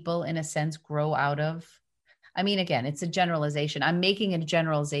people, in a sense, grow out of. I mean, again, it's a generalization. I'm making a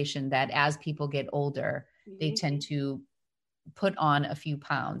generalization that as people get older, they tend to put on a few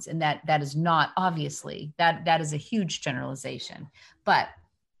pounds, and that is not, obviously, that is a huge generalization. But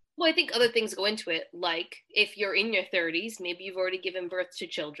well, I think other things go into it, like if you're in your 30s, maybe you've already given birth to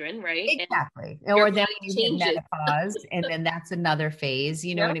children, right? Exactly. Or then you get menopause, and then that's another phase,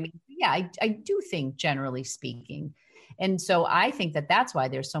 you know what I mean? Yeah, I do think, generally speaking. And so I think that that's why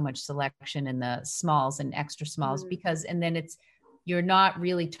there's so much selection in the smalls and extra smalls, because, and then you're not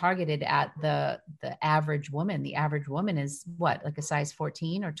really targeted at the average woman. The average woman is what, like a size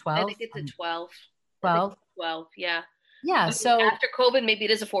 14 or 12? I think it's a 12. 12? 12, yeah. Yeah. So after COVID, maybe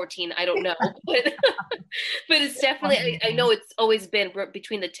it is a 14. I don't know, but it's definitely, I know it's always been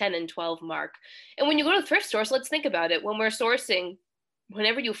between the 10 and 12 mark. And when you go to thrift stores, let's think about it. When we're sourcing,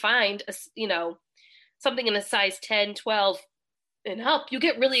 whenever you find something in a size 10, 12 and up, you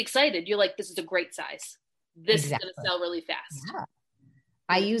get really excited. You're like, this is a great size. This is going to sell really fast. Yeah.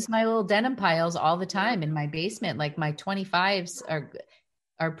 I use my little denim piles all the time in my basement. Like my 25s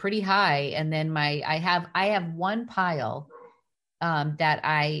are pretty high. And then I have one pile that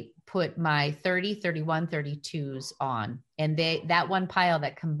I put my 30, 31, 32s on. And that one pile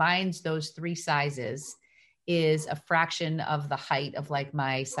that combines those 3 sizes is a fraction of the height of like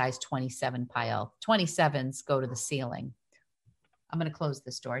my size 27 pile. 27s go to the ceiling. I'm going to close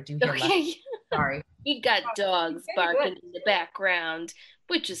this door. Do you hear that? Sorry. You got dogs barking in the background,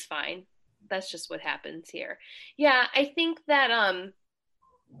 which is fine. That's just what happens here. Yeah, I think that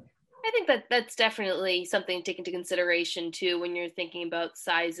that's definitely something to take into consideration too when you're thinking about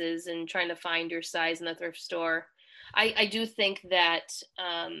sizes and trying to find your size in the thrift store. I do think that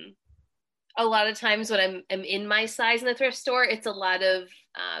a lot of times when I'm in my size in the thrift store, it's a lot of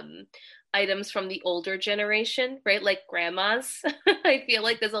items from the older generation, right? Like grandmas. I feel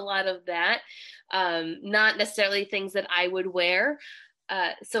like there's a lot of that. Not necessarily things that I would wear.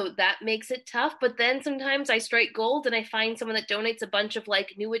 So that makes it tough. But then sometimes I strike gold and I find someone that donates a bunch of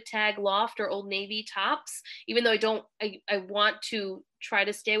like New At Tag Loft or Old Navy tops. Even though I want to try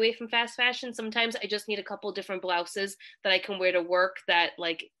to stay away from fast fashion. Sometimes I just need a couple different blouses that I can wear to work that,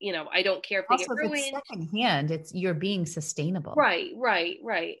 like, I don't care if they get ruined. It's secondhand, you're being sustainable. Right.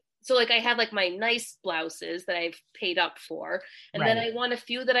 So like I have like my nice blouses that I've paid up for. And then I want a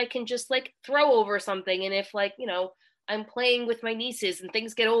few that I can just like throw over something. And if like, I'm playing with my nieces and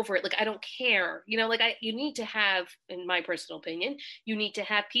things get over it, like I don't care, you need to have, in my personal opinion, you need to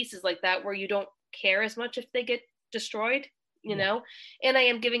have pieces like that where you don't care as much if they get destroyed, and I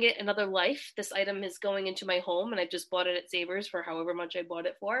am giving it another life. This item is going into my home and I just bought it at Savers for however much I bought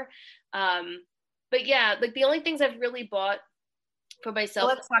it for. But yeah, like the only things I've really bought for myself.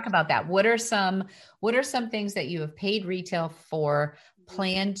 Well, let's talk about that. What are some things that you have paid retail for,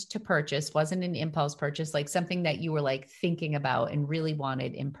 planned to purchase, wasn't an impulse purchase, like something that you were like thinking about and really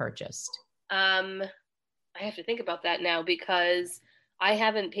wanted and purchased? I have to think about that now because I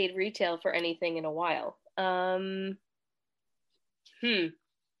haven't paid retail for anything in a while.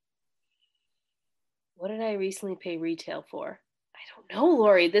 What did I recently pay retail for? I don't know,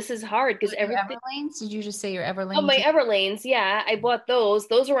 Lori. This is hard because Your everything. Everlanes? Did you just say your Oh, Everlane my jeans? Everlanes. Yeah, I bought those.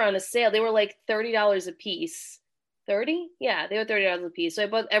 Those were on a sale. They were like $30 a piece. 30? Yeah, they were $30 a piece. So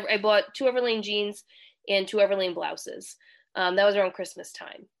I bought two Everlane jeans and two Everlane blouses. That was around Christmas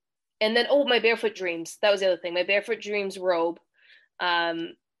time. And then my Barefoot Dreams. That was the other thing. My Barefoot Dreams robe.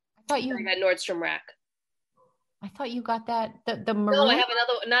 I thought I you got Nordstrom Rack. I thought you got that the No, I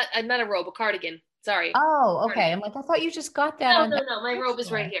maroon. have not a robe, a cardigan. Sorry. Oh, okay. Cardigan. I'm like, I thought you just got that No, on no, no. My robe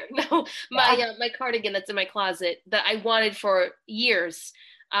is right store. here. No, Yeah. my cardigan that's in my closet that I wanted for years.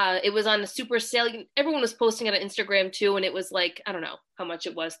 It was on a super sale. Everyone was posting it on Instagram too, and it was like, I don't know how much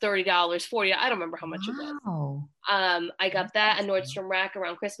it was, $30, $40. I don't remember how much it was. Wow. I got that at Nordstrom Rack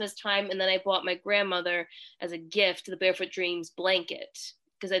around Christmas time, and then I bought my grandmother as a gift the Barefoot Dreams blanket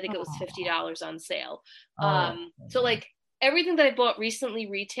because I think it was $50 on sale. Oh, So like everything that I bought recently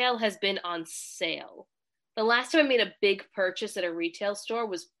retail has been on sale. The last time I made a big purchase at a retail store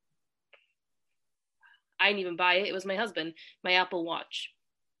was, I didn't even buy it. It was my husband, my Apple Watch.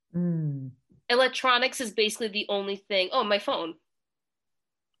 mm. Electronics is basically the only thing. Oh, my phone,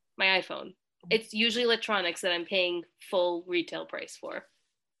 my iPhone. It's usually electronics that I'm paying full retail price for,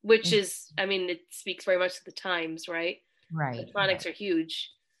 which is, I mean, it speaks very much to the times, right? Right. Electronics are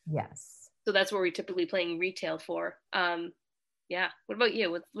huge. Yes. So that's what we're typically playing retail for. Yeah. What about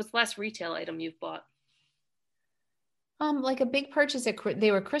you? What's the last retail item you've bought? Like a big purchase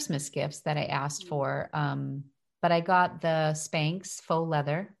they were Christmas gifts that I asked for. But I got the Spanx faux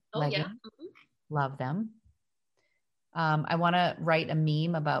leather leggings. Yeah. Love them. I want to write a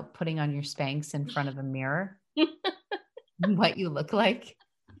meme about putting on your Spanx in front of a mirror. What you look like.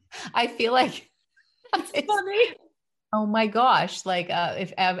 I feel like It's funny. Oh my gosh. Like,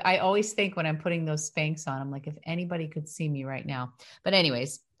 if I always think when I'm putting those Spanx on, I'm like, if anybody could see me right now. But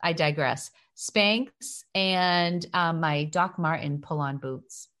anyways, I digress. Spanx and my Doc Martin pull-on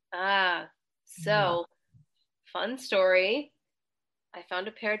boots. So fun story. I found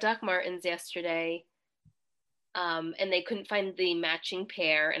a pair of Doc Martens yesterday. And they couldn't find the matching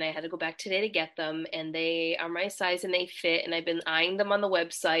pair, and I had to go back today to get them. And they are my size and they fit. And I've been eyeing them on the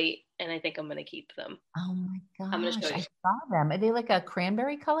website, and I think I'm gonna keep them. Oh my I'm gonna show gosh, you. I saw them. Are they like a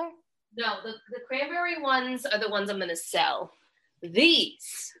cranberry color? No, the cranberry ones are the ones I'm gonna sell.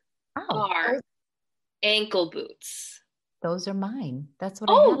 These are ankle boots. Those are mine. That's what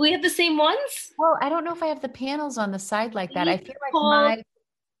I have. We have the same ones? Well, I don't know if I have the panels on the side like that. I feel like called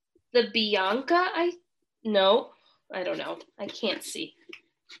the Bianca. No, I don't know. I can't see.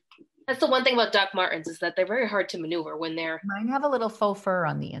 That's the one thing about Doc Martens is that they're very hard to maneuver when they're. Mine have a little faux fur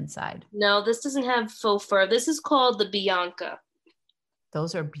on the inside. No, this doesn't have faux fur. This is called the Bianca.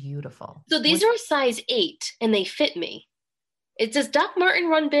 Those are beautiful. So these are a size 8 and they fit me. Does Doc Marten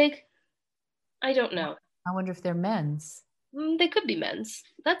run big? I don't know. I wonder if they're men's. They could be men's.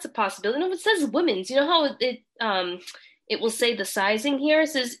 That's a possibility. No, it says women's. You know how it will say the sizing here? It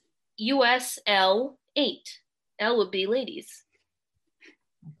says USL 8. L would be ladies.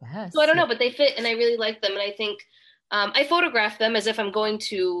 Yes. So I don't know, but they fit and I really like them. And I think I photograph them as if I'm going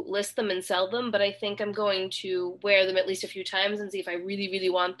to list them and sell them, but I think I'm going to wear them at least a few times and see if I really, really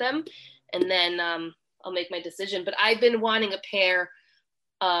want them. And then I'll make my decision. But I've been wanting a pair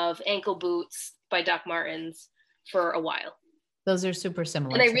of ankle boots by Doc Martens for a while. Those are super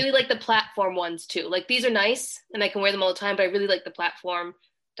similar. And I really like the platform ones too. Like these are nice and I can wear them all the time, but I really like the platform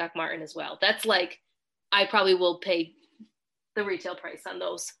Doc Marten as well. That's like, I probably will pay the retail price on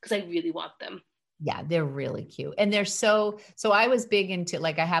those because I really want them. Yeah, they're really cute. And they're so I was big into,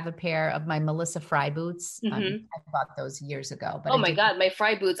 like, I have a pair of my Melissa Fry boots. I bought those years ago. But oh my God, my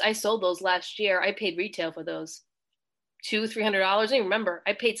Fry boots. I sold those last year. I paid retail for those. $200-$300. I don't even remember.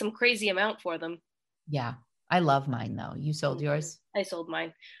 I paid some crazy amount for them. Yeah. I love mine though. You sold yours? I sold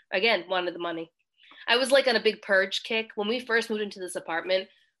mine. Again, wanted the money. I was like on a big purge kick. When we first moved into this apartment,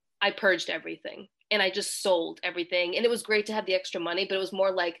 I purged everything and I just sold everything. And it was great to have the extra money, but it was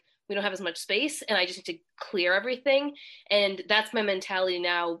more like, we don't have as much space and I just need to clear everything. And that's my mentality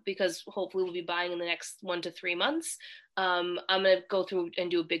now because hopefully we'll be buying in the next 1 to 3 months. I'm going to go through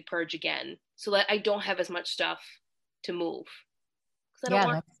and do a big purge again so that I don't have as much stuff to move. Yeah,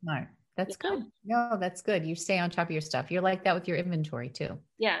 that's smart. That's good. No, that's good. You stay on top of your stuff. You're like that with your inventory too.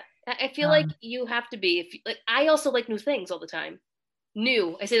 Yeah. I feel like you have to be. I also like new things all the time.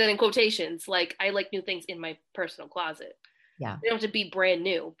 New. I say that in quotations. Like I like new things in my personal closet. Yeah. They don't have to be brand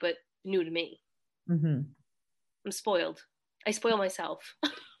new, but new to me. Mm-hmm. I'm spoiled. I spoil myself.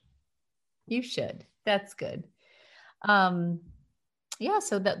 You should. That's good. Yeah.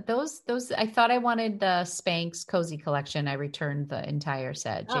 So those, I thought I wanted the Spanx Cozy Collection. I returned the entire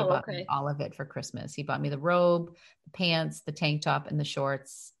set. Jay Oh, bought me okay. all of it for Christmas. He bought me the robe, the pants, the tank top, and the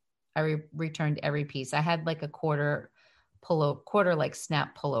shorts. I returned every piece. I had like a quarter like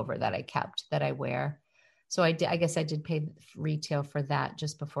snap pullover that I kept that I wear. So I did, I guess I did pay retail for that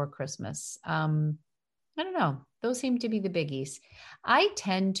just before Christmas. I don't know. Those seem to be the biggies. I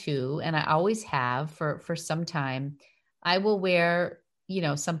tend to, and I always have for some time, I will wear,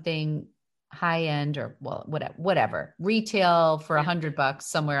 something high end or well, whatever retail for $100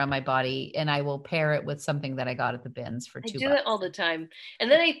 somewhere on my body. And I will pair it with something that I got at the bins for I $2. do that all the time. And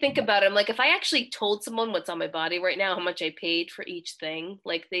then I think about it. I'm like, if I actually told someone what's on my body right now, how much I paid for each thing,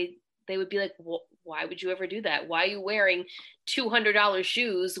 like they would be like, well, why would you ever do that? Why are you wearing $200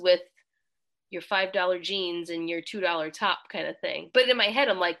 shoes with your $5 jeans and your $2 top kind of thing? But in my head,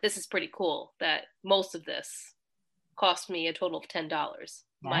 I'm like, this is pretty cool that most of this cost me a total of $10.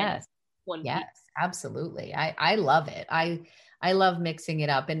 Yes. One yes, piece. absolutely. I love it. I love mixing it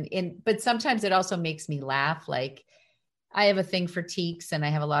up. But sometimes it also makes me laugh. Like I have a thing for teaks and I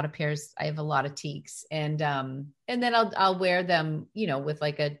have a lot of pairs. I have a lot of teaks and then I'll wear them, with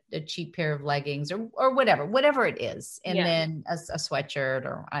like a cheap pair of leggings or whatever it is. And then a sweatshirt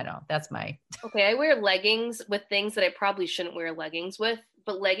or I don't know, that's my. Okay. I wear leggings with things that I probably shouldn't wear leggings with,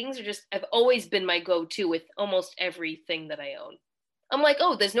 but leggings are I've always been my go-to with almost everything that I own. I'm like,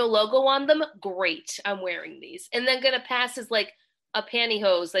 oh, there's no logo on them. Great. I'm wearing these. And then gonna pass as like a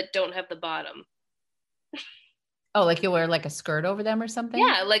pantyhose that don't have the bottom. Oh, like you'll wear like a skirt over them or something?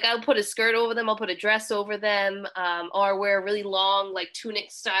 Yeah, like I'll put a skirt over them, I'll put a dress over them, or wear a really long like tunic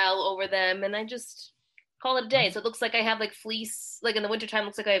style over them, and I just call it a day. So it looks like I have like fleece, like in the wintertime,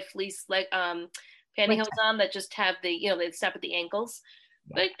 looks like I have fleece like pantyhose on that just have they stop at the ankles.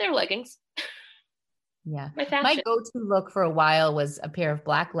 But they're leggings. Yeah. My go-to look for a while was a pair of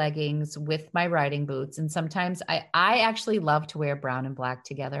black leggings with my riding boots. And sometimes I actually love to wear brown and black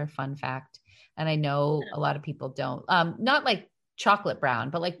together. Fun fact. And I know a lot of people don't, not like chocolate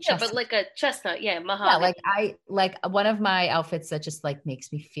brown, but like chestnut. But like a chestnut. Yeah. Mahogany. Yeah. Like one of my outfits that just like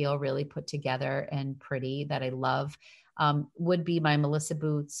makes me feel really put together and pretty that I love, would be my Melissa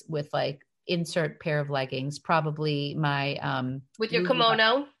boots with like insert pair of leggings, probably my, with your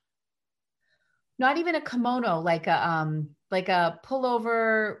kimono. Not even a kimono, like a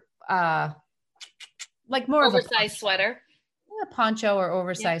pullover, like more oversized of a sweater. A poncho or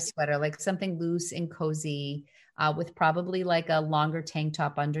oversized sweater, like something loose and cozy, with probably like a longer tank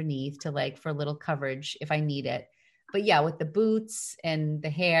top underneath to like for a little coverage if I need it. But yeah, with the boots and the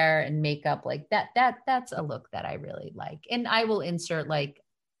hair and makeup, like that's a look that I really like. And I will insert like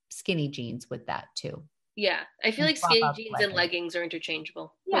skinny jeans with that too. Yeah, I feel like skinny jeans and leggings are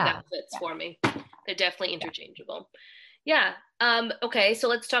interchangeable with outfits for me. They're definitely interchangeable. Yeah. Okay, so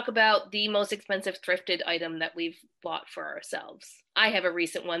let's talk about the most expensive thrifted item that we've bought for ourselves. I have a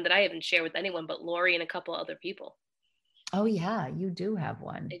recent one that I haven't shared with anyone but Lori and a couple other people. Oh yeah, you do have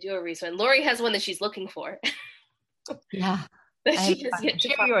one. I do have a recent one. Lori has one that she's looking for. Yeah.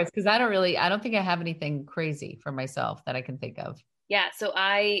 Share yours because I don't think I have anything crazy for myself that I can think of. Yeah, so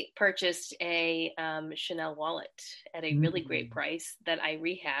I purchased a Chanel wallet at a really great price that I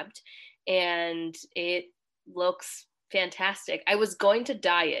rehabbed, and it looks fantastic. I was going to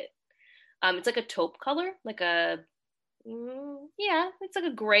dye it. It's like a taupe color, like it's like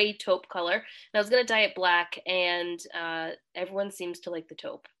a gray taupe color. And I was going to dye it black, and everyone seems to like the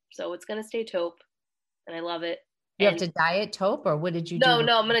taupe. So it's going to stay taupe, and I love it. You have to dye it taupe, or what did you do?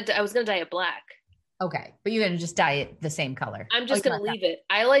 No, I was going to dye it black. Okay, but you're going to just dye it the same color. I'm just going to leave it.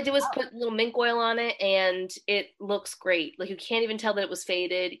 All I did was put a little mink oil on it, and it looks great. Like you can't even tell that it was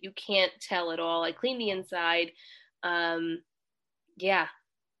faded. You can't tell at all. I cleaned the inside. Yeah.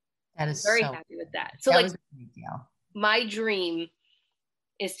 That is very happy with that. So that like my dream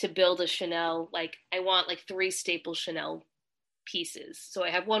is to build a Chanel, like I want like 3 staple Chanel pieces. So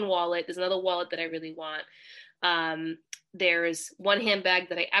I have one wallet. There's another wallet that I really want. There's one handbag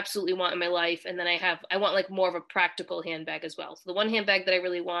that I absolutely want in my life. And then I want like more of a practical handbag as well. So the one handbag that I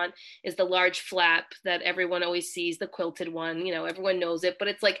really want is the large flap that everyone always sees, the quilted one, everyone knows it, but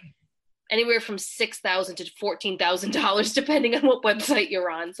it's like anywhere from $6,000 to $14,000, depending on what website you're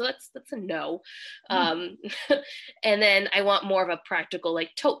on. So that's a no. And then I want more of a practical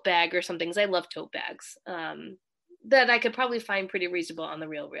like tote bag or something, because I love tote bags. That I could probably find pretty reasonable on the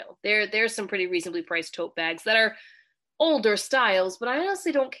RealReal. There's some pretty reasonably priced tote bags that are older styles, but I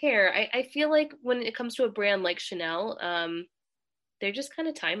honestly don't care. I feel like when it comes to a brand like Chanel, they're just kind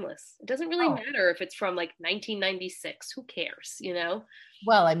of timeless. It doesn't really matter if it's from like 1996. Who cares, you know?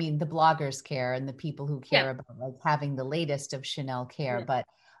 Well, I mean, the bloggers care and the people who care about like having the latest of Chanel care. Yeah. But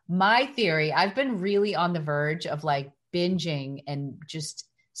my theory, I've been really on the verge of like binging and just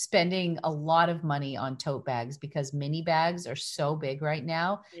spending a lot of money on tote bags because mini bags are so big right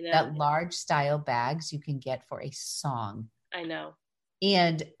now that large style bags you can get for a song. I know.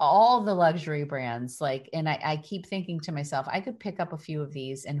 And all the luxury brands, like, and I keep thinking to myself, I could pick up a few of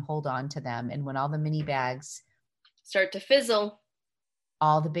these and hold on to them. And when all the mini bags start to fizzle,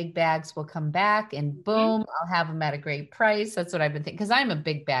 all the big bags will come back and boom, I'll have them at a great price. That's what I've been thinking. Cause I'm a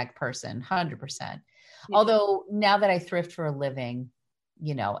big bag person, 100%. Although now that I thrift for a living,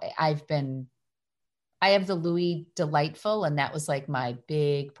 you know, I have the Louis Delightful, and that was like my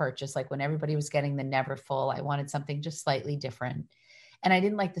big purchase. Like when everybody was getting the Neverfull, I wanted something just slightly different. And I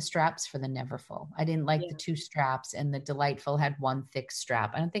didn't like the straps for the Neverfull. I didn't like the 2 straps, and the Delightful had 1 thick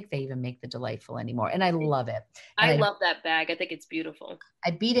strap. I don't think they even make the Delightful anymore. And I love it. And I love that bag. I think it's beautiful. I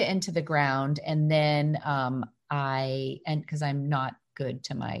beat it into the ground, and then because I'm not good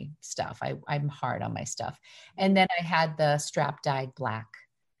to my stuff. I'm hard on my stuff. And then I had the strap dyed black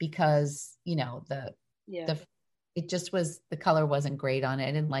because, you know, it just was, the color wasn't great on it.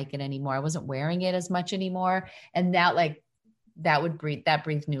 I didn't like it anymore. I wasn't wearing it as much anymore. And that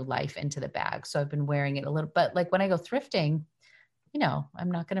breathed new life into the bag. So I've been wearing it a little, but like when I go thrifting, you know, I'm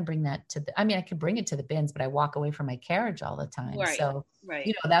not going to bring that I could bring it to the bins, but I walk away from my carriage all the time. Right, so, right.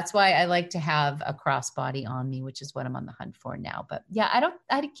 You know, that's why I like to have a crossbody on me, which is what I'm on the hunt for now. But yeah,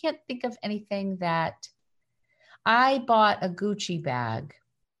 I can't think of anything that I bought a Gucci bag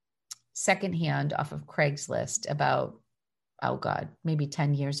secondhand off of Craigslist about, oh God, maybe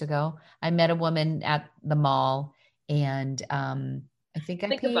 10 years ago. I met a woman at the mall and, I think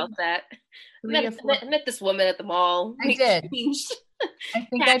paid about that. I met this woman at the mall. I did. I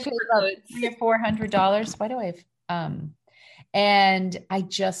think I paid about $300 or $400. Why do I have, and I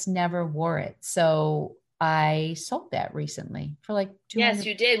just never wore it. So I sold that recently for like $200. Yes,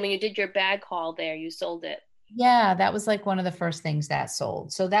 you did. When you did your bag haul there, you sold it. Yeah, that was like one of the first things that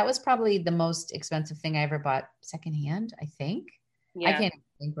sold. So that was probably the most expensive thing I ever bought secondhand, I think. Yeah. I can't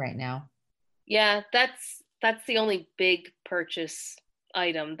think right now. Yeah, that's the only big purchase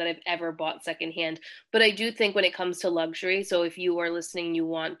item that I've ever bought secondhand. But I do think when it comes to luxury, so if you are listening, you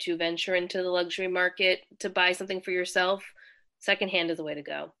want to venture into the luxury market to buy something for yourself, secondhand is the way to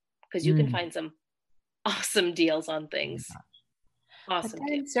go because you can find some awesome deals on things. Awesome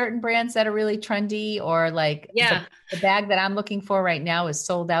deals. Certain brands that are really trendy or like the bag that I'm looking for right now is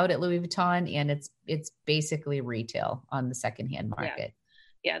sold out at Louis Vuitton and it's basically retail on the secondhand market.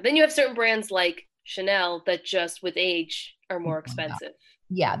 Yeah. Then you have certain brands like Chanel that just with age are more expensive.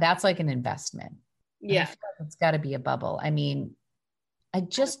 Yeah, that's like an investment. Yeah. It's got to be a bubble. I mean, I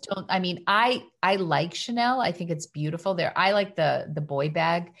just don't, I mean, I like Chanel. I think it's beautiful there. I like the boy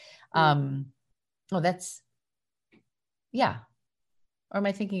bag. Or am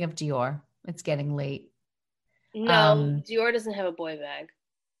I thinking of Dior? It's getting late. No, Dior doesn't have a boy bag.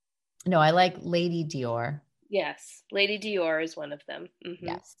 No, I like Lady Dior. Yes. Lady Dior is one of them. Mm-hmm.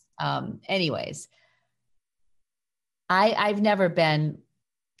 Yes. Anyways, I've never been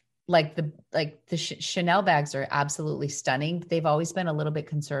like the Chanel bags are absolutely stunning. They've always been a little bit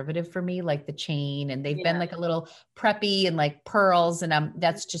conservative for me, like the chain, and they've been like a little preppy and like pearls. And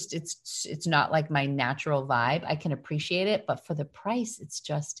that's just, it's not like my natural vibe. I can appreciate it, but for the price, it's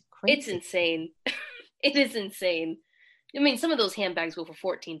just crazy. It's insane. It is insane. I mean, some of those handbags go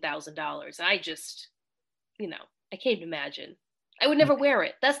for $14,000. I just, you know, I can't imagine. I would never wear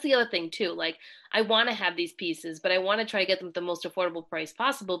it. That's the other thing too. Like I want to have these pieces, but I want to try to get them at the most affordable price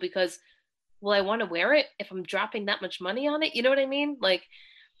possible because will I want to wear it if I'm dropping that much money on it? You know what I mean? Like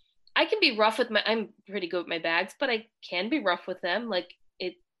I can be rough with I'm pretty good with my bags, but I can be rough with them. Like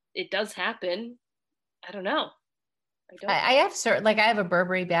it does happen. I don't know. I have a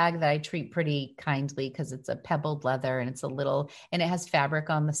Burberry bag that I treat pretty kindly because it's a pebbled leather and it's and it has fabric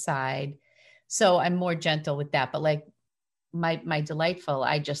on the side. So I'm more gentle with that. But like my Delightful,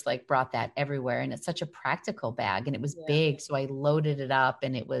 I just like brought that everywhere and it's such a practical bag and it was big. So I loaded it up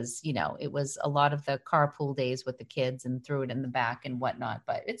and it was, you know, it was a lot of the carpool days with the kids and threw it in the back and whatnot,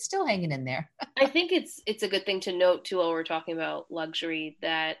 but it's still hanging in there. I think it's a good thing to note too, while we're talking about luxury,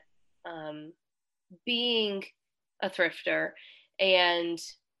 that being a thrifter and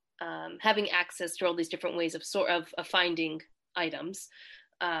having access to all these different ways of finding items,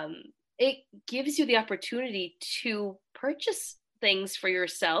 it gives you the opportunity to purchase things for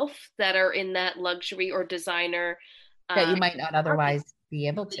yourself that are in that luxury or designer that you might not otherwise be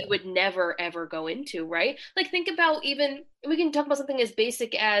able to. You would never, ever go into, right? Like think about even, we can talk about something as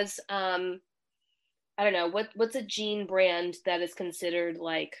basic as, I don't know, what's a jean brand that is considered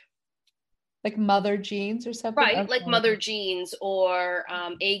like Mother jeans or something? Right, like Mother Jeans or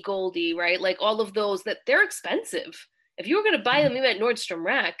A. Goldie, right? Like all of those that they're expensive. If you were going to buy them even at Nordstrom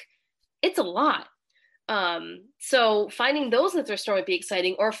Rack, it's a lot. So finding those in the thrift store would be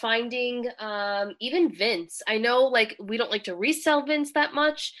exciting, or finding even Vince. I know like we don't like to resell Vince that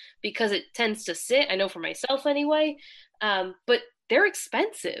much because it tends to sit. I know for myself anyway. But they're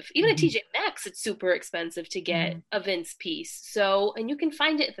expensive. Even at TJ Maxx, it's super expensive to get a Vince piece. So, and you can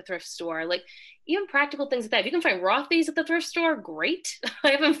find it at the thrift store. Like even practical things like that. If you can find Rothy's at the thrift store, great.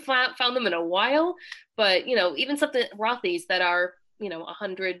 I haven't found them in a while, but you know, even something Rothy's that are, you know,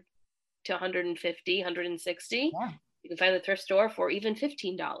 100 to 150, 160, you can find the thrift store for even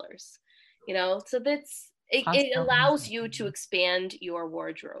 $15. You know, so it allows you to expand your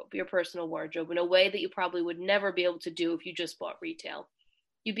wardrobe, your personal wardrobe, in a way that you probably would never be able to do if you just bought retail.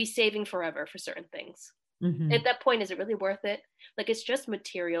 You'd be saving forever for certain things. At that point, is it really worth it? Like, it's just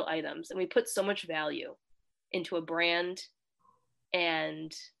material items, and we put so much value into a brand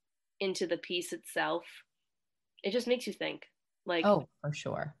and into the piece itself. It just makes you think. Like, oh, for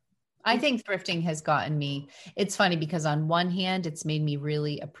sure. I think thrifting has gotten me. It's funny because on one hand, it's made me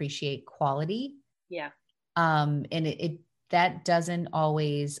really appreciate quality. Yeah. And it that doesn't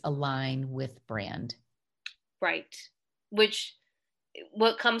always align with brand. Right. Which,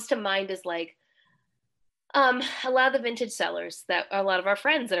 what comes to mind is like, a lot of the vintage sellers that are a lot of our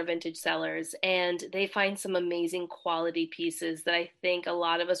friends that are vintage sellers, and they find some amazing quality pieces that I think a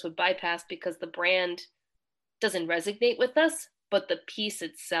lot of us would bypass because the brand doesn't resonate with us, but the piece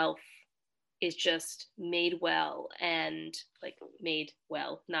itself is just made well, and like made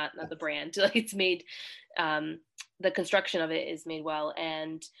well, not the brand. Like it's made, the construction of it is made well,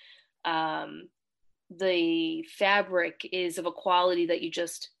 and the fabric is of a quality that you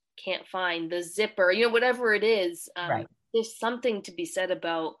just can't find. The zipper, you know, whatever it is, Right. There's something to be said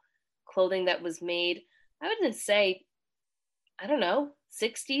about clothing that was made, I wouldn't say, I don't know,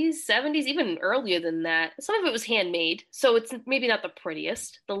 60s, 70s, even earlier than that. Some of it was handmade, so it's maybe not the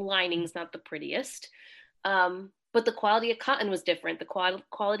prettiest. The lining's not the prettiest. But the quality of cotton was different. The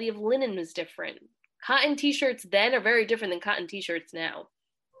quality of linen was different. Cotton t-shirts then are very different than cotton t-shirts now.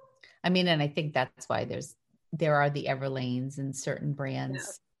 I mean, and I think that's why there are the Everlanes and certain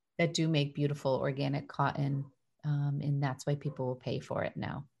brands that do make beautiful organic cotton. And that's why people will pay for it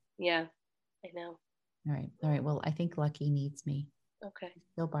now. Yeah, I know. All right. Well, I think Lucky needs me. Okay. He's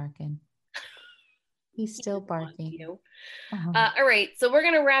still barking. He's still barking. All right. So we're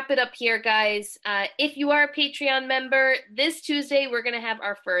going to wrap it up here, guys. If you are a Patreon member, this Tuesday, we're going to have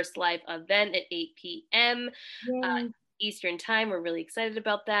our first live event at 8 p.m. Eastern time. We're really excited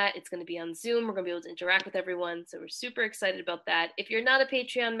about that. It's going to be on Zoom. We're going to be able to interact with everyone. So we're super excited about that. If you're not a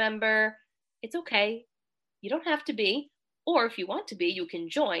Patreon member, it's okay. You don't have to be. Or if you want to be, you can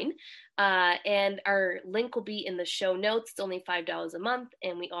join. And our link will be in the show notes. It's only $5 a month,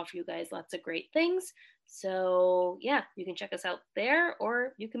 and we offer you guys lots of great things. So yeah, you can check us out there,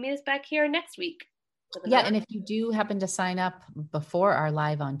 or you can meet us back here next week. Yeah, and if you do happen to sign up before our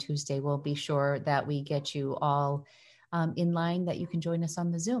live on Tuesday, we'll be sure that we get you all in line, that you can join us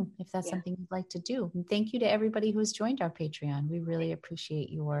on the Zoom if that's something you'd like to do. And thank you to everybody who's joined our Patreon. We really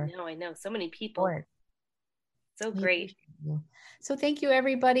appreciate your I know. So many people. support. So great. So thank you,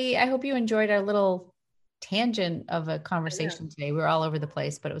 everybody. I hope you enjoyed our little tangent of a conversation today. We were all over the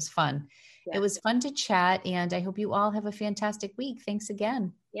place, but it was fun. Yeah. It was fun to chat, and I hope you all have a fantastic week. Thanks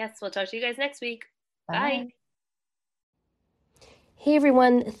again. Yes, we'll talk to you guys next week. Bye. Hey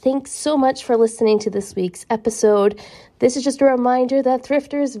everyone, thanks so much for listening to this week's episode. This is just a reminder that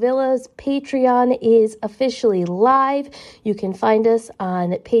Thrifters Villa's Patreon is officially live. You can find us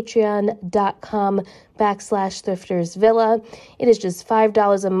on patreon.com/thriftersvilla. It is just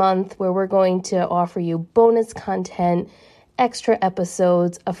 $5 a month, where we're going to offer you bonus content, extra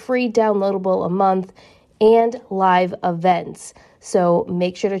episodes, a free downloadable a month, and live events. So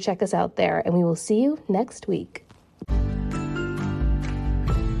make sure to check us out there, and we will see you next week.